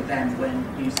thing for them when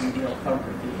using the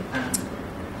orthography?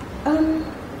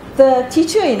 The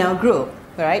teacher in our group,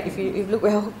 right? If you look,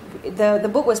 well, the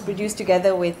book was produced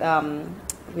together with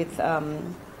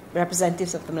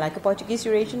representatives of the Malacca-Portuguese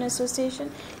Eurasian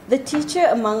Association. The teacher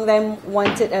among them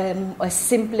wanted a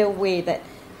simpler way that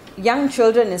young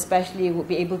children especially would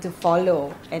be able to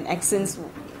follow, and accents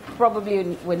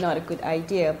probably were not a good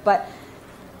idea. But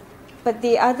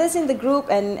the others in the group,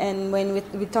 and when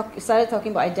we started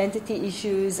talking about identity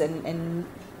issues, and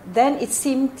then it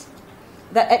seemed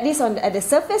that at least at the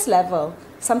surface level,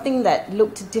 something that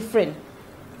looked different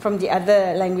from the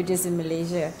other languages in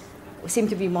Malaysia seemed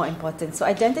to be more important. So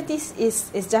identity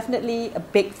is definitely a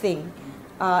big thing.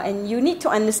 And you need to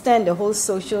understand the whole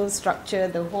social structure,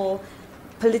 the whole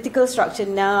political structure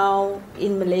now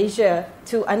in Malaysia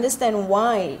to understand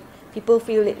why people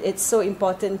feel it's so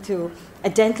important to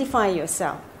identify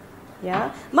yourself.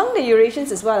 Yeah, among the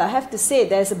Eurasians as well, I have to say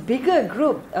there's a bigger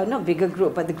group, not bigger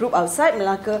group, but the group outside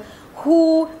Malacca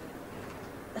who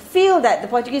feel that the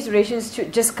Portuguese Eurasians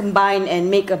should just combine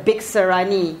and make a big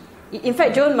Serani. In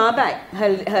fact, Joan Marbach,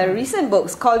 her recent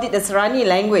books called it the Serani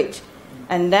language,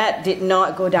 and that did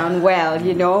not go down well,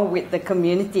 with the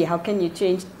community. How can you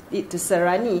change it to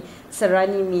Serani?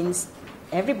 Serani means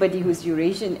everybody who's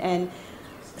Eurasian, and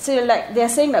so they're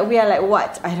saying that we are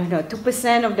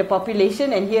 2% of the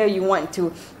population, and here you want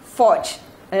to forge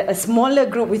a smaller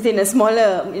group within a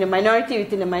smaller, minority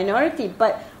within a minority.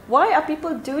 But why are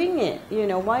people doing it?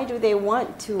 Why do they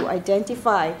want to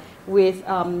identify with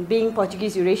being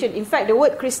Portuguese Eurasian? In fact, the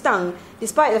word Cristang,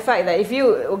 despite the fact that if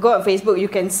you go on Facebook, you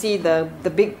can see the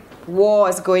big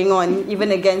wars going on,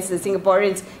 even against the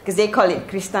Singaporeans, because they call it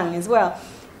Cristang as well.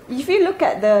 If you look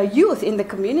at the youth in the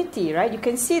community, right, you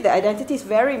can see the identity is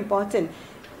very important.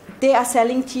 They are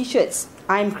selling T-shirts.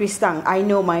 I'm Cristang. I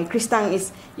know my Cristang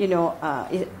is,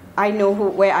 I know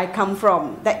where I come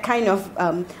from. That kind of,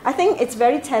 I think it's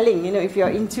very telling, if you're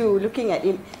into looking at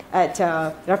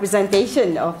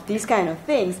representation of these kind of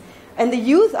things. And the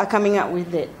youth are coming up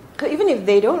with it. Even if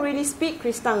they don't really speak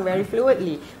Cristang very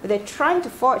fluently, but they're trying to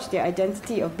forge their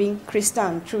identity of being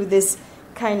Cristang through this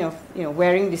kind of,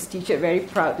 wearing this T-shirt very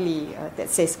proudly that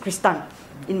says Cristang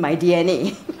in my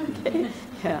DNA. Okay.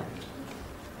 Yeah.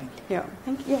 Yeah.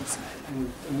 Thank you. Yes. And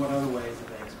what other ways are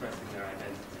they expressing their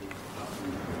identity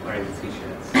wearing the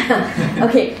T-shirts?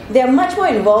 Okay, they are much more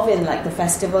involved in the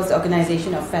festivals, the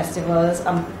organization of festivals.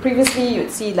 Previously,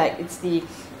 you'd see it's the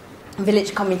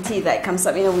village committee that comes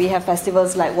up. We have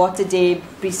festivals like Water Day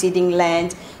preceding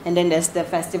Lent, and then there's the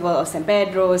festival of St.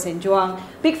 Pedro, St. Joang.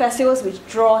 Big festivals which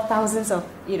draw thousands of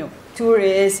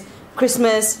tourists.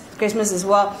 Christmas as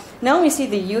well. Now we see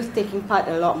the youth taking part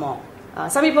a lot more.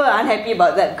 Some people are unhappy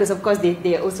about that because, of course,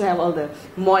 they also have all the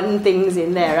modern things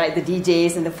in there, right? The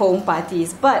DJs and the foam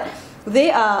parties. But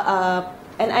they are,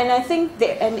 and I think,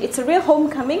 and it's a real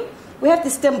homecoming. We have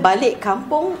this term balik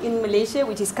kampung in Malaysia,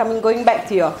 which is going back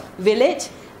to your village.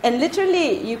 And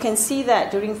literally, you can see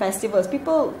that during festivals.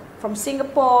 People from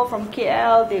Singapore, from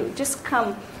KL, they just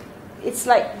come. It's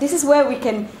like, this is where we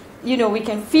can, we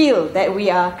can feel that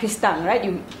we are Cristang, right?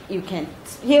 You can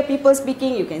hear people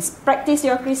speaking, you can practice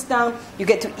your Cristang, you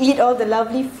get to eat all the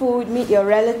lovely food, meet your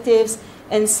relatives,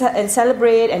 and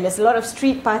celebrate. And there's a lot of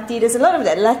street party. There's a lot of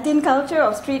that Latin culture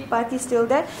of street party still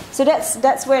there. So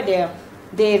that's where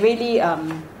they really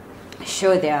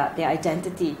show their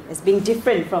identity as being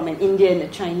different from an Indian, a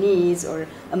Chinese, or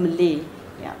a Malay.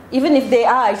 Yeah. Even if they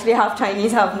are actually half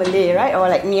Chinese, half Malay, right? Or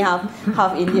like me,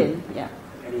 half Indian. Yeah.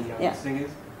 Any young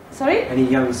singers? Sorry? Any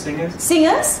young singers?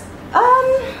 Singers?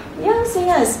 Young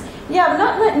singers. Yeah,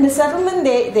 not in the settlement.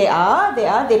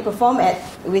 They perform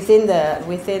within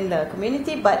the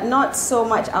community, but not so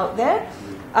much out there.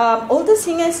 Older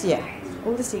singers, yeah.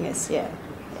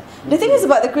 The thing is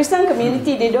about the Cristang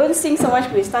community, they don't sing so much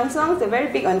Cristang songs. They're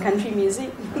very big on country music.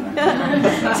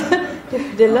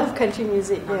 They love country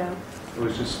music. Yeah. it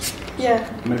was just... Yeah.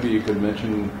 Maybe you could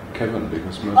mention Kevin,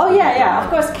 because most... Oh, yeah. Of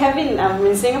course, Kevin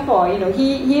in Singapore,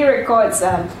 he records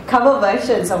cover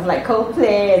versions of like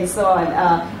Coldplay and so on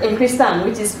in Cristang,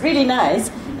 which is really nice.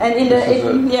 And a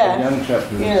young chap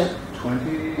who's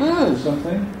 20 or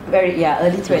something? Early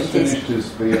 20s. Finished his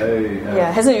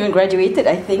BA. Hasn't even graduated,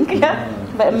 I think.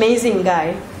 But amazing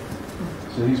guy.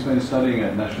 So he's been studying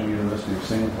at National University of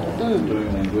Singapore,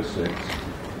 doing linguistics.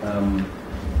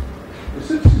 It's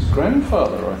his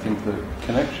grandfather, I think the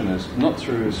connection is, not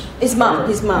through his mum.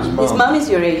 His mum is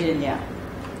Eurasian, yeah.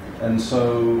 And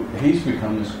so he's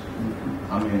become this,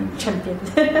 champion.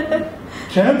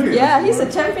 Champion? Yeah, he's a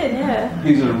champion, yeah.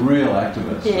 He's a real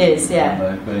activist. He is,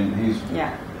 yeah.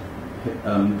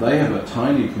 They have a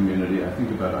tiny community, I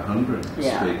think about 100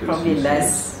 speakers. Probably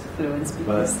less fluent speakers.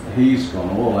 But he's gone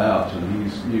all out, and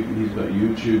he's got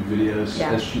YouTube videos,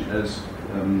 as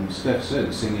Steph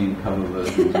said, singing cover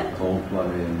versions of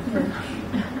Coldplay,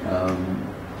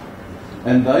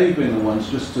 and they've been the ones,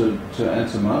 just to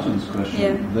answer Martin's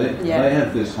question. They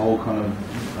have this whole kind of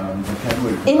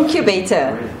vocabulary.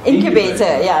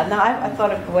 Incubator. Yeah. Now I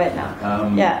thought of the word now.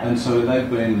 And so they've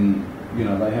been,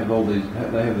 they have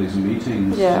these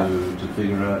meetings to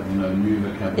figure out, new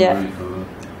vocabulary for,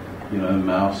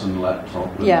 mouse and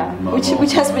laptop. And mobile,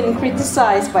 which has been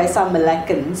criticised by some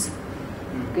Malaccans.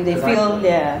 They feel,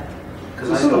 It's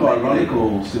a sort of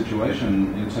ironical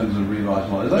situation in terms of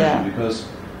revitalisation, because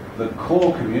the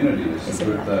core community is the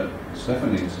group that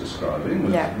Stefanie is describing,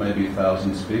 with maybe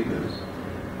 1,000 speakers,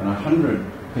 and 100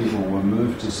 people were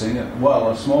moved to Singapore. Well,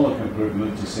 a smaller group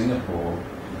moved to Singapore.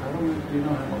 How long do you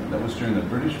know how long? That was during the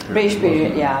British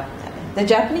period. The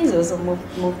Japanese also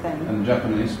moved them. And the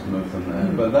Japanese moved them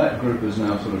there. But that group has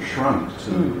now sort of shrunk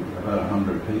to about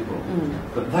 100 people.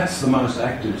 But that's the most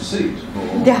active seat for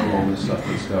all this stuff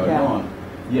that's going on.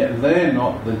 Yet they're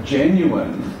not the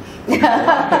genuine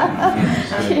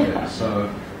speakers. So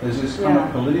there's this kind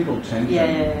of political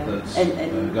tension that's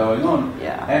going on.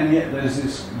 And yet there's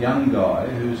this young guy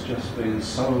who's just been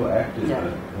so active.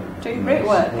 Doing great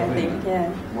work, I think.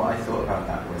 What I thought about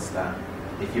that was that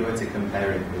if you were to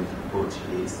compare it with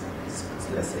Portuguese, so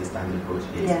let's say standard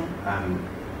Portuguese,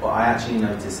 well, I actually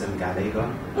noticed some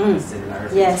Gallego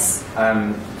similarities. Yes.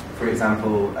 For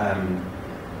example,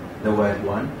 the word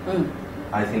one,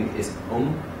 I think is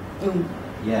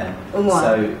Yeah.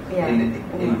 So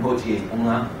in Portuguese,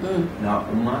 not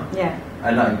uma.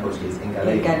 Not in Portuguese, in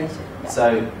Gallego.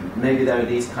 So maybe there are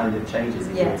these kind of changes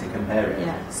if you were to compare it.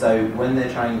 So when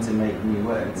they're trying to make new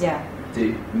words,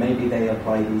 maybe they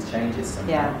apply these changes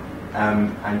somehow.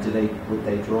 And would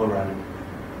they draw on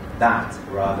that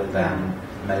rather than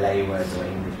Malay words or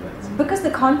English words? Because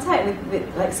the contact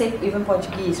with like say even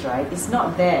Portuguese, right, it's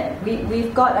not there.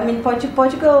 We've got,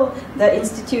 Portugal, the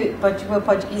Institute,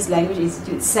 Portuguese Language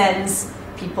Institute sends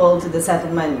people to the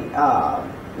settlement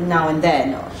now and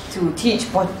then to teach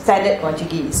standard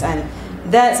Portuguese, and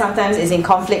that sometimes is in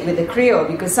conflict with the Creole,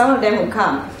 because some of them who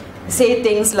come say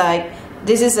things like,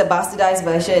 this is a bastardized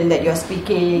version that you're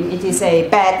speaking, it is a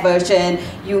bad version.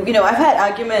 I've had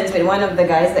arguments with one of the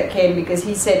guys that came because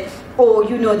he said,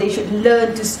 they should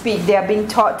learn to speak, they are being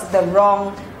taught the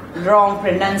wrong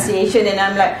pronunciation, and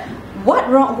I'm like, what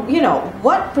wrong,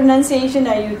 what pronunciation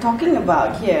are you talking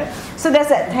about here? So there's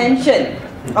that tension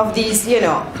of these,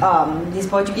 these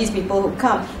Portuguese people who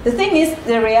come. The thing is,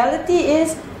 the reality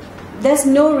is, there's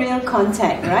no real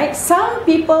contact, right? Some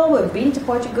people who have been to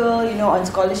Portugal, on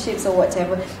scholarships or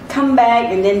whatever, come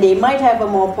back and then they might have a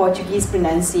more Portuguese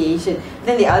pronunciation.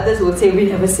 Then the others will say, we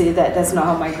never say that. That's not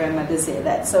how my grandmother said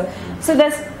that. So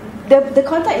that's the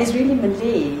contact is really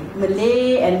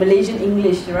Malay and Malaysian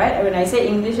English, right? When I say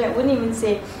English, I wouldn't even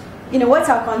say, what's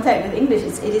our contact with English?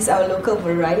 It is our local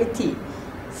variety.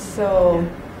 So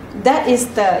that is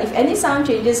if any sound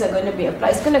changes are going to be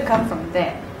applied, it's going to come from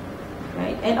there.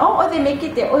 Right? And or they make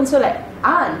it their own. So like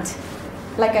aunt,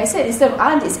 like I said, instead of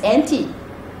aunt is auntie.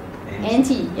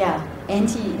 Auntie,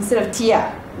 instead of tia,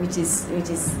 which is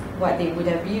what they would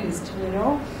have used,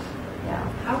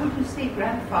 How would you say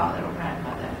grandfather or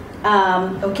grandmother?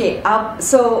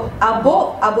 So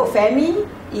abo family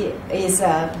is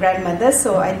grandmother.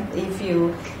 So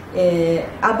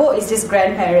abo is just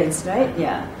grandparents, right?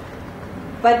 Yeah.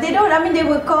 But they don't, they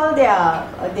would call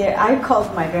I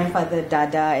called my grandfather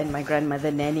Dada and my grandmother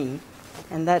Nanny.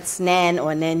 And that's Nan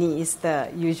or Nanny is the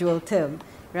usual term,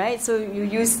 right? So you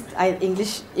use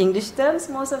English terms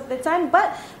most of the time.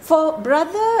 But for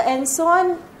brother and so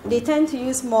on, they tend to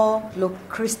use more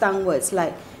Cristang words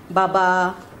like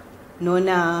Baba,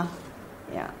 Nona,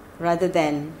 rather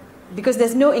than, because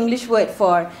there's no English word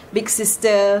for big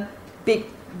sister, big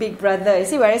big brother. You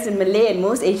see, whereas in Malay and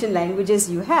most Asian languages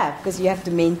you have, because you have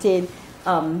to maintain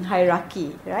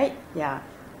hierarchy, right? Yeah.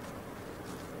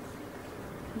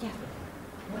 Yeah.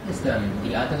 What is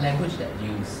the other language that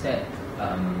you said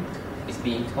is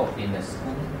being taught in the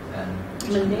school?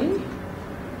 Malay?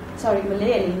 Sorry,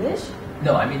 Malay and English?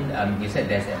 No, I mean, you said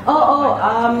there's a...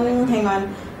 hang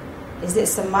on. Is it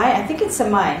Samai? I think it's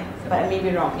Samai, but I may be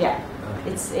wrong. Yeah.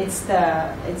 Okay.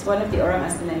 It's one of the Orang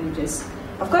Asli languages.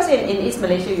 Of course, in East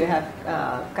Malaysia you have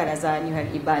Kadazan, you have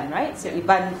Iban, right? So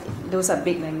Iban, those are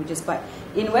big languages. But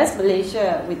in West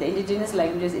Malaysia, with the indigenous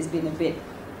languages, it's been a bit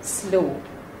slow.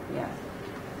 Yeah.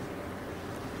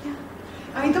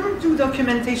 I don't do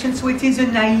documentation, so it is a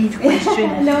naive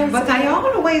question. No, but I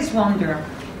always wonder.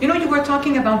 You know, you were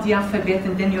talking about the alphabet,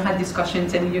 and then you had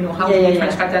discussions, and you know how to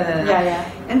transcribe that.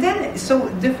 And then, so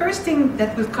the first thing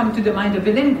that will come to the mind of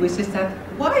a linguist is that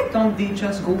why don't they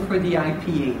just go for the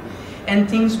IPA, and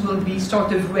things will be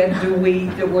sort of read the way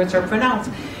the words are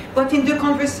pronounced. But in the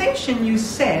conversation, you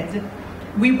said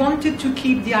we wanted to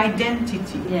keep the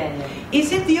identity.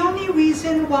 Is it the only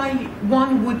reason why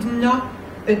one would not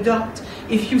adopt,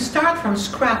 if you start from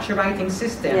scratch a writing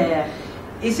system?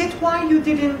 Is it why you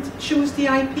didn't choose the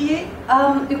IPA?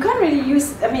 You can't really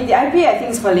use, I mean, the IPA I think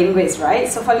is for linguists, right?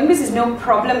 So for linguists is no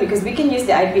problem because we can use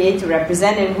the IPA to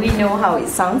represent and we know how it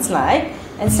sounds like.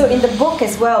 And so in the book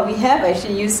as well, we have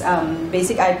actually used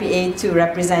basic IPA to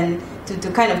represent,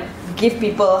 to kind of give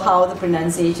people how the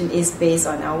pronunciation is based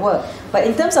on our work. But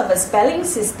in terms of a spelling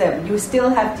system, you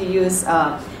still have to use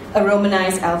a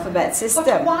Romanized alphabet system.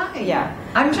 But why? Yeah.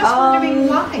 I'm just wondering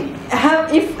why.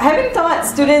 If having taught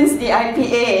students the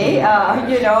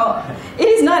IPA, you know, it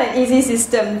is not an easy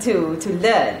system to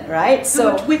learn, right?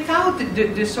 So but without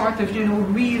the sort of, you know,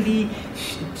 really,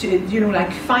 you know,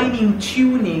 like fine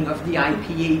tuning of the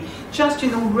IPA, just,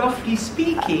 you know, roughly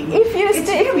speaking, it's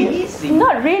very easy.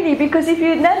 Not really, because if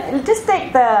you just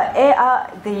take the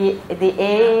the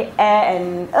A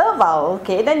and vowel,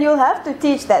 okay, then you'll have to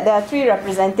teach that there are 3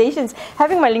 representations.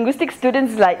 Having my linguistic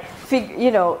students like,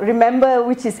 you know, remember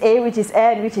which is A, which is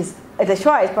and which is the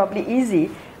schwa is probably easy.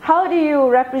 How do you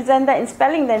represent that in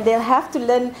spelling? Then they'll have to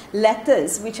learn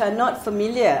letters which are not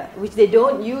familiar, which they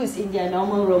don't use in their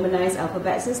normal Romanized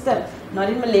alphabet system. Not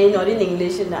in Malay, not in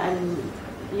English, and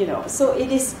you know. So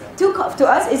it is to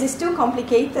us. It is too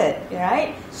complicated,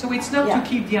 right? So it's not to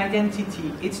keep the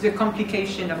identity; it's the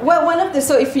complication of. Well,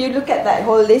 so if you look at that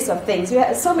whole list of things, you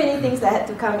had so many things that had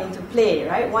to come into play,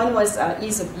 right? One was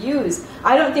ease of use.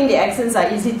 I don't think the accents are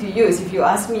easy to use, if you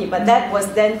ask me, but that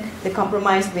was then the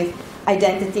compromise with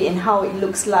identity and how it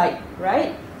looks like,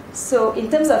 right? So in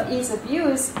terms of ease of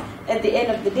use, at the end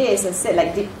of the day, as I said,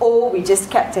 like the O, we just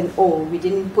kept an O. We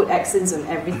didn't put accents on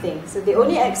everything. So the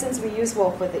only accents we used were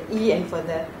for the E and for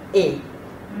the A.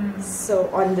 So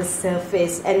on the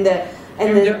surface, and the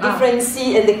different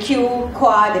C and the Q,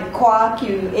 qua, the qua,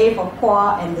 Q, A for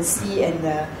qua, and the C and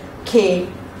the K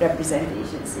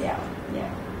representations, Yeah.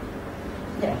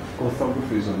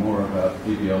 Orthographies are more about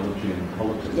ideology and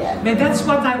politics. But that's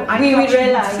what I thought she would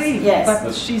say,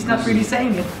 but she's not really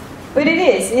saying it. But it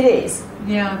is.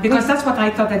 Yeah, because that's what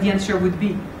I thought that the answer would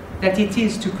be, that it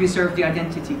is to preserve the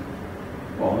identity.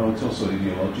 Well, no, it's also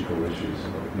ideological issues.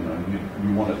 You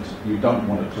know, you don't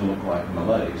want it to look like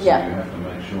Malay, so you have to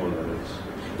make sure that it's.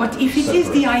 But if it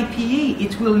is the IPA,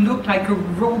 it will look like a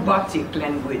robotic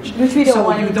language. Which we don't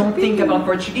want you don't think about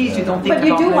Portuguese, you don't think about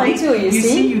Malay. But you do Malay. want to, you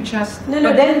see? You just... then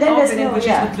all the languages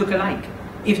would look alike,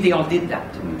 if they all did that.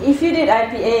 If you did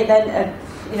IPA, then...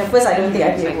 you know, first, I don't think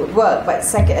IPA would work, but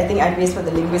second, I think IPA is for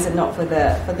the linguist and not for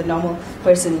the normal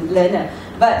person learner.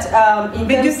 But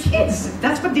the kids,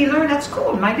 that's what they learn at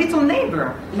school. My little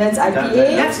neighbor learns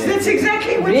IPA. That's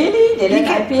exactly what. Really, they learn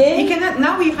IPA. He cannot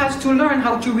now. He has to learn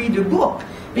how to read a book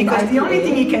because the only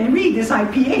thing he can read is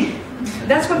IPA.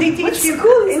 That's what they teach you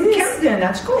in Camden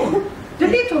at school. The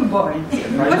little boy,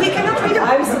 but he cannot read.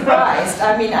 I'm surprised.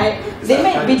 I mean, they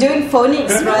might be doing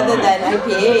phonics rather than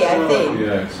IPA.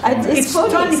 I think it's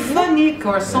phonic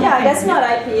or something. Yeah, that's not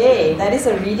IPA. That is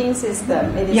a reading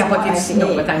system. It is but it's IPA.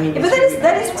 No, but I mean,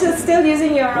 that is still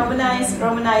using your Romanized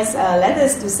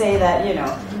letters to say that, you know,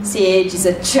 CH is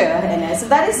a ch and S. So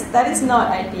that is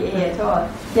not IPA at all.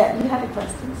 Yeah, you had a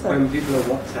question. So. When people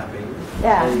are WhatsApping,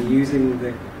 are you using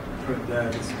the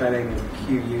spelling of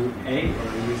QUA or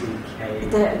using K?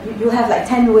 You have like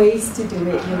 10 ways to do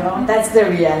it, you know. That's the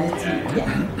reality.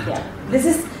 Yeah.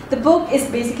 The book is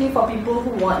basically for people who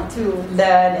want to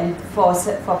learn and for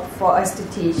us to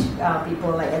teach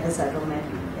people like at the settlement.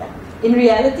 Yeah. In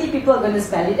reality, people are going to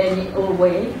spell it any old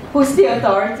way. Who's the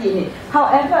authority in it?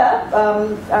 However,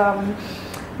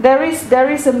 there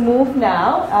is a move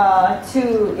now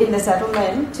in the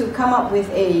settlement to come up with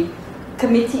a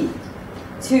committee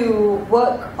to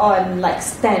work on like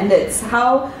standards,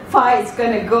 how far it's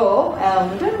going to go.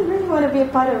 I don't really want to be a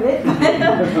part of it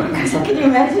because I can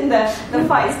imagine the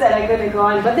fights that are going to go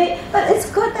on. But it's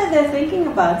good that they're thinking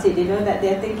about it. That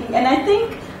they're thinking, and I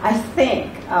think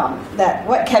that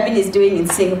what Kevin is doing in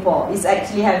Singapore is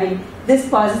actually having this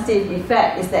positive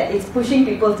effect. Is that it's pushing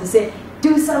people to say,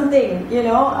 do something,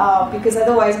 because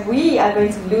otherwise we are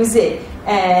going to lose it,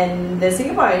 and the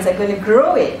Singaporeans are going to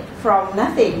grow it from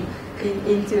nothing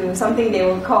into something they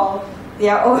will call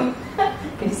their own.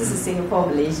 Okay, this is a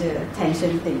Singapore-Malaysia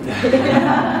tension thing.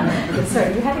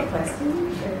 Sorry, you had a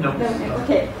question? No.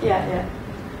 Okay, yeah.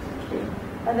 Okay.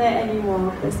 Are there any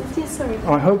more questions? Yes, sorry.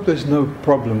 I hope there's no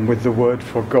problem with the word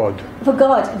for God. For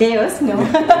God, Deus, no.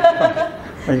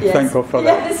 Thank God for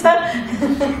that.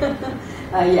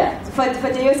 Yes.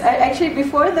 For Deus, actually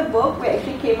before the book, we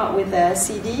actually came up with a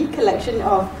CD collection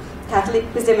of Catholic,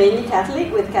 because they're mainly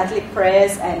Catholic, with Catholic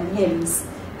prayers and hymns.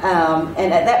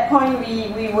 And at that point,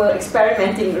 we were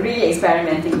really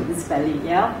experimenting with the spelling,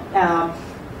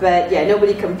 but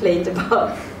nobody complained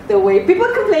about the way. People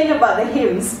complain about the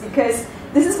hymns, because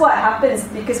this is what happens,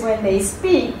 because when they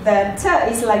speak, the t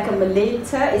is like a Malay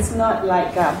t, it's not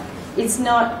like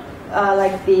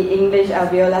like the English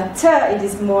alveolar t, it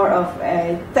is more of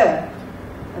a t,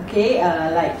 okay,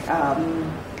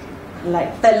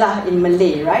 like telah in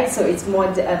Malay, right? So it's more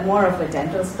of a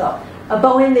dental stop.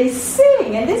 But when they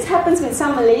sing, and this happens with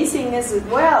some Malay singers as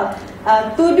well,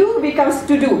 to do becomes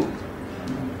to do,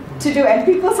 and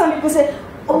some people say,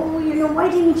 oh, why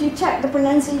didn't you check the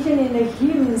pronunciation in the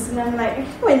hymns? And I'm like,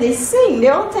 when they sing, they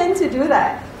all tend to do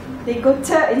that. They go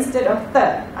t instead of th.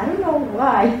 I don't know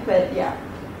why, but yeah.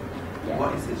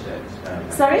 What is the church?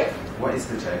 Sorry? What is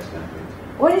the church language?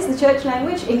 What is the church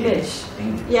language? English.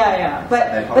 Yeah.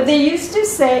 But they used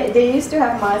to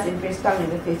have Mass in Cristang in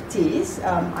the 50s.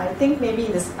 I think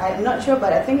maybe I'm not sure,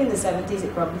 but I think in the 70s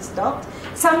it probably stopped.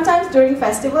 Sometimes during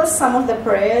festivals, some of the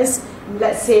prayers,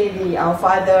 let's say the Our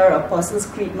Father or Apostles'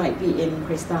 Creed, might be in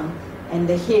Cristang. And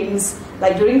the hymns,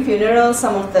 like during funerals,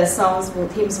 some of the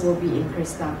hymns will be in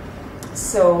Cristang.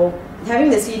 So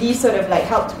having the CD sort of like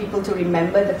helped people to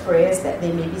remember the prayers that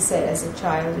they maybe said as a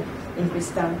child in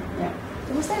Cristang. Yeah.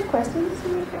 Was there a question?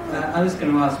 I was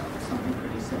going to ask something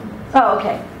pretty similar. Oh,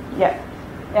 okay. Yeah.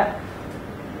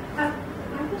 I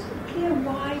wasn't clear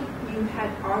why you had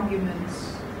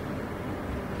arguments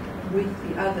with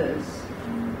the others,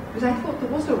 because I thought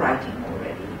there was a writing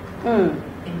already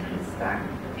in Cristang.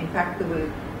 In fact, there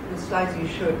were the slides you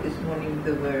showed this morning.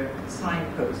 There were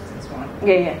signposts and so on.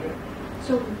 Yeah.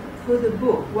 So for the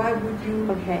book, why would you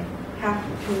have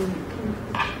to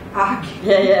argue?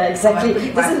 Yeah, exactly.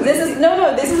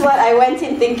 This is what I went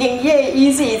in thinking. Yay,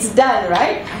 easy, it's done,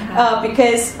 right?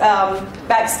 Because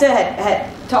Baxter had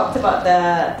talked about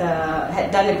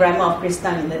had done a grammar of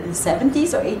Cristang in the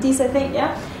 70s or 80s, I think,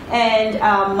 And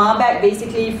Marbach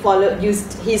basically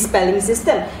used his spelling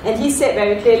system, and he said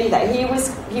very clearly that he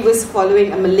was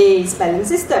following a Malay spelling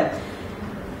system.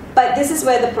 But this is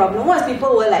where the problem was.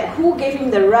 People were like, who gave him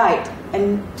the right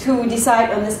to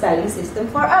decide on the spelling system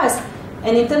for us?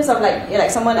 And in terms of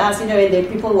like someone asked, when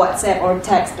people WhatsApp or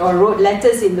text or wrote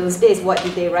letters in those days, what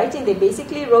did they write in? They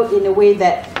basically wrote in a way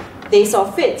that they saw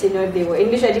fit. If they were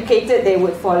English educated, they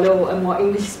would follow a more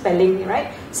English spelling,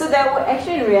 right? So there were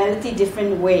actually in reality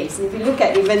different ways. If you look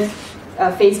at even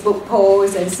Facebook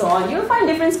posts and so on, you'll find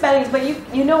different spellings, but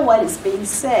you know what is being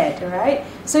said, right?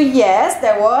 So yes,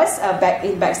 there was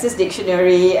in Baxter's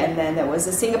dictionary, and then there was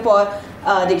a Singapore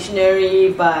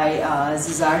dictionary by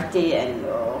Zizarte and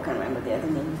I can't remember the other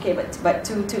name. Okay, but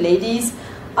two ladies.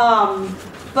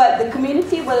 But the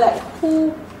community were like,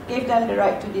 who gave them the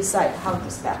right to decide how to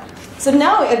spell? So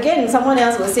now again, someone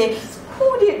else will say,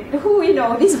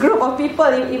 this group of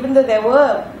people, even though there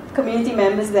were community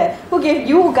members there, who gave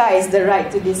you guys the right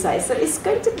to decide? So it's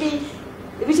going to be,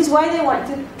 which is why they want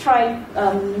to try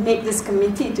make this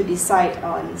committee to decide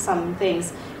on some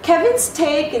things. Kevin's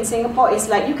take in Singapore is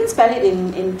like, you can spell it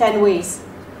in 10 ways,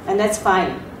 and that's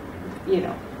fine,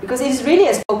 because it's really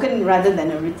a spoken rather than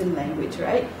a written language,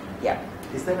 right? Yeah.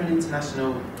 Is there an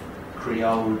international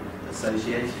Creole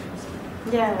association?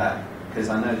 Yeah. Because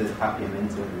I know there's Papiá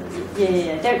Cristang.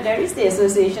 Yeah. There is the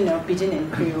Association of Pidgin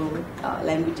and Creole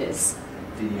Languages.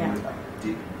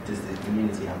 Does the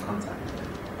community have contact with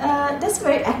them? That's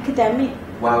very academic.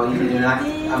 Well, as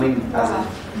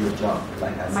your job,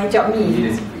 as my job,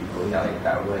 community people, that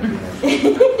are working on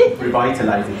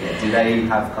revitalising it. Do they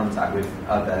have contact with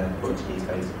other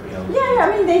Portuguese-based Creole?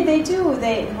 Yeah, they do.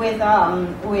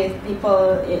 With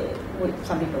people with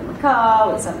some people in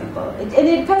Macau, with some people, and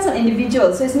it depends on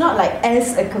individuals. So it's not like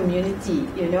as a community,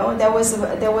 you know. There was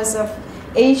a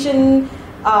Asian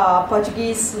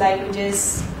Portuguese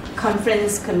languages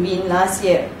conference convened last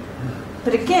year,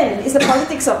 but again, it's the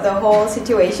politics of the whole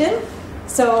situation.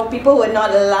 So people were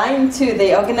not aligned to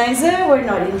the organizer, were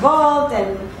not involved,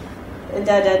 and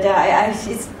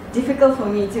it's difficult for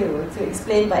me to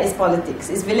explain, but it's politics.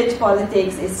 It's village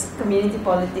politics, it's community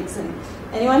politics, and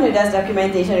anyone who does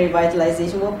documentation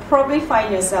revitalization will probably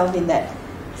find yourself in that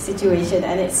situation.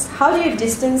 And it's how do you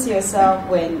distance yourself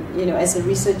when, you know, as a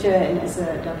researcher and as a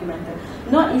documenter.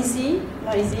 Not easy,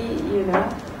 you know.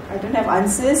 I don't have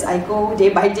answers. I go day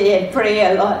by day and pray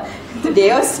a lot to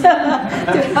Deus to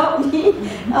help me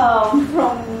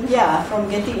from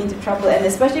getting into trouble. And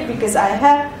especially because I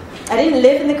didn't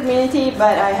live in the community,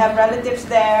 but I have relatives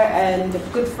there and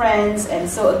good friends, and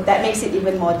so that makes it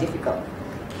even more difficult.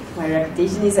 My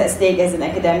reputation is at stake as an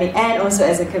academic and also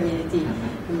as a community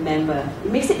member.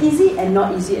 It makes it easy and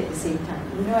not easy at the same time.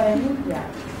 You know what I mean? Yeah.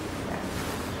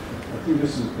 I think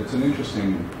it's an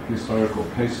interesting historical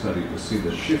case study to see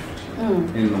the shift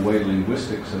in the way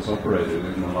linguistics has operated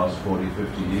in the last 40,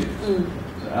 50 years.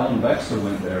 So Alan Baxter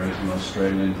went there as an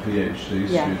Australian PhD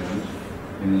student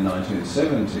in the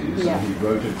 1970s, and he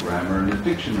wrote a grammar and a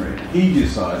dictionary. He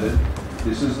decided,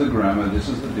 this is the grammar, this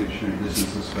is the dictionary, this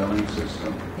is the spelling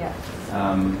system.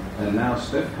 And now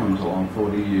Steph comes along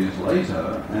 40 years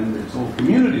later, and it's all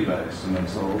community-based, and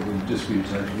it's all the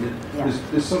disputation.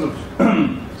 This sort of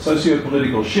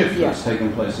socio-political shift that's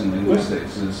taken place in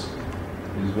linguistics is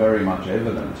very much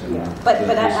evident. But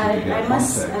I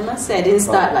must say I didn't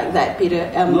start like that,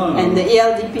 Peter. And the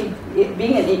ELDP,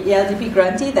 being an ELDP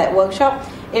grantee, that workshop,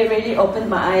 it really opened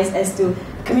my eyes as to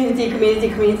community,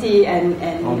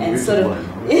 and sort of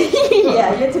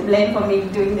you're to blame for me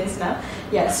doing this now.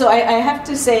 So I have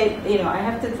to say, you know, I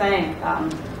have to thank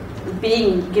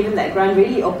being given that grant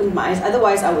really opened my eyes.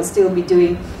 Otherwise, I would still be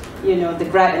doing, you know, the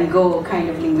grab and go kind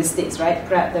of linguistics, right?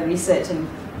 Grab the research and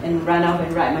run off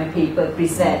and write my paper,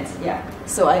 present.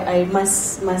 So I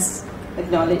must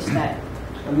acknowledge that.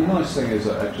 And the nice thing is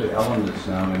that actually Alan is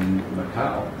now in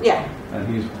Macau. And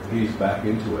he's back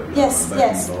into it. Yes,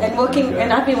 and working,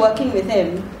 and I've been working with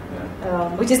him,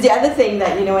 which is the other thing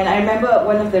that, you know, and I remember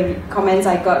one of the comments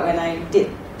I got when I did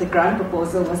the grant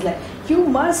proposal was like, you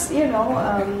must, you know,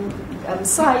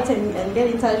 cite and get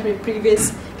in touch with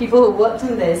previous people who worked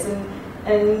on this,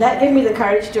 and that gave me the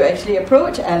courage to actually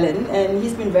approach Alan, and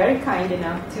he's been very kind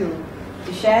enough to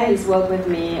share his work with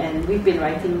me, and we've been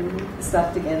writing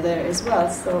stuff together as well.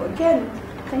 So again,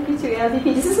 thank you to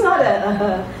LDP. This is not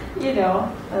an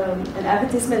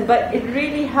advertisement, but it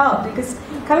really helped because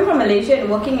coming from Malaysia and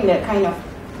working in that kind of,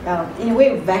 in a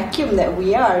way, vacuum that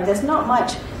we are, there's not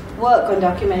much work on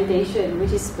documentation,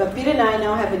 which is, Peter and I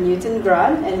now have a Newton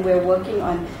grant, and we're working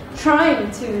on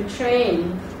trying to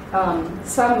train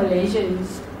some Malaysian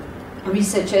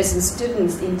researchers and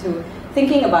students into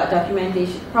thinking about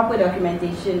documentation, proper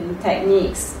documentation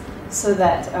techniques, so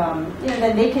that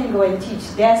then they can go and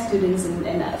teach their students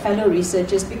and fellow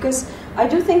researchers. Because I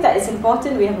do think that it's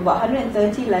important. We have about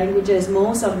 130 languages,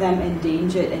 most of them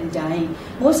endangered and dying.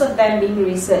 Most of them being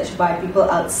researched by people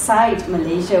outside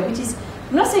Malaysia, which is,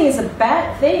 I'm not saying it's a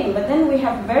bad thing, but then we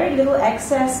have very little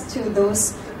access to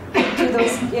those,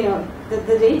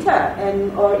 the data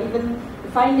or even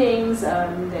findings.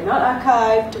 They're not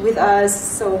archived with us,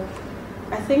 so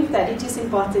I think that it is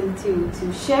important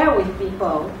to share with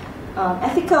people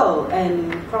ethical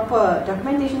and proper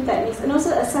documentation techniques, and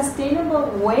also a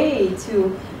sustainable way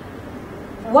to.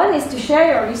 One is to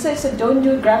share your research, so don't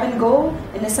do grab and go,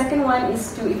 and the second one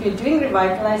is to, if you're doing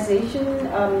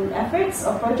revitalization efforts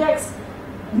or projects,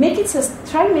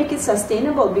 try and make it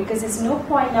sustainable, because it's no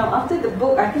point now after the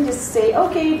book I can just say,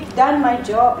 okay, done my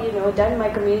job, done my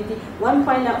community, 1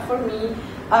 point out for me.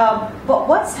 But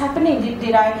what's happening?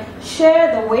 Did I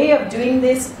share the way of doing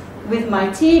this with my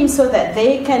team so that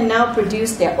they can now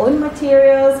produce their own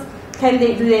materials? Do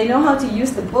they know how to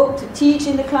use the book to teach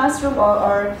in the classroom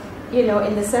or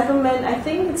in the settlement? I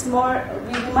think it's more,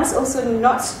 we must also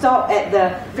not stop at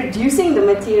the producing the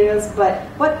materials, but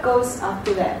what goes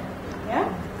after that? Yeah?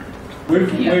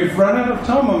 We've run out of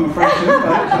time, I'm afraid.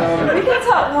 We can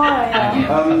talk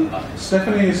more.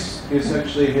 Stefanie is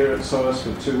actually here at SOAS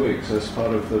for 2 weeks as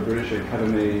part of the British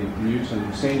Academy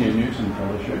Senior Newton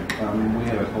Fellowship. We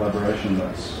have a collaboration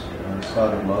that's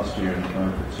started last year and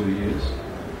going for 2 years.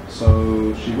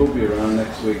 So she will be around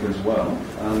next week as well.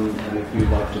 And if you'd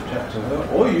like to chat to her,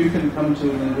 or you can come to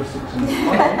Linguistics in the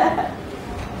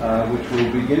Club, which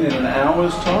will begin in an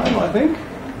hour's time, I think.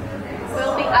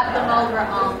 We'll be at the Marlborough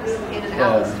Arms in an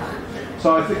hour's time.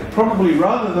 So I think probably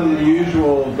rather than the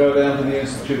usual go down to the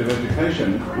Institute of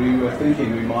Education, we were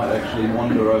thinking we might actually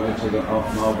wander over to the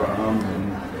Marlborough Arms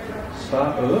and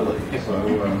start early. So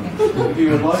if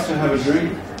you would like to have a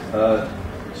drink,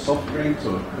 soft drinks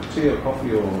or tea or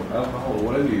coffee or alcohol or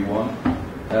whatever you want,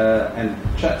 and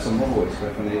chat some more with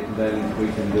Stefanie, then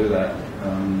we can do that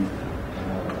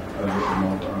over at the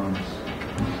Marlborough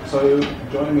Arms. So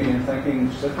join me in thanking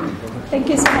Stefanie for her. Thank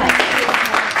you so much.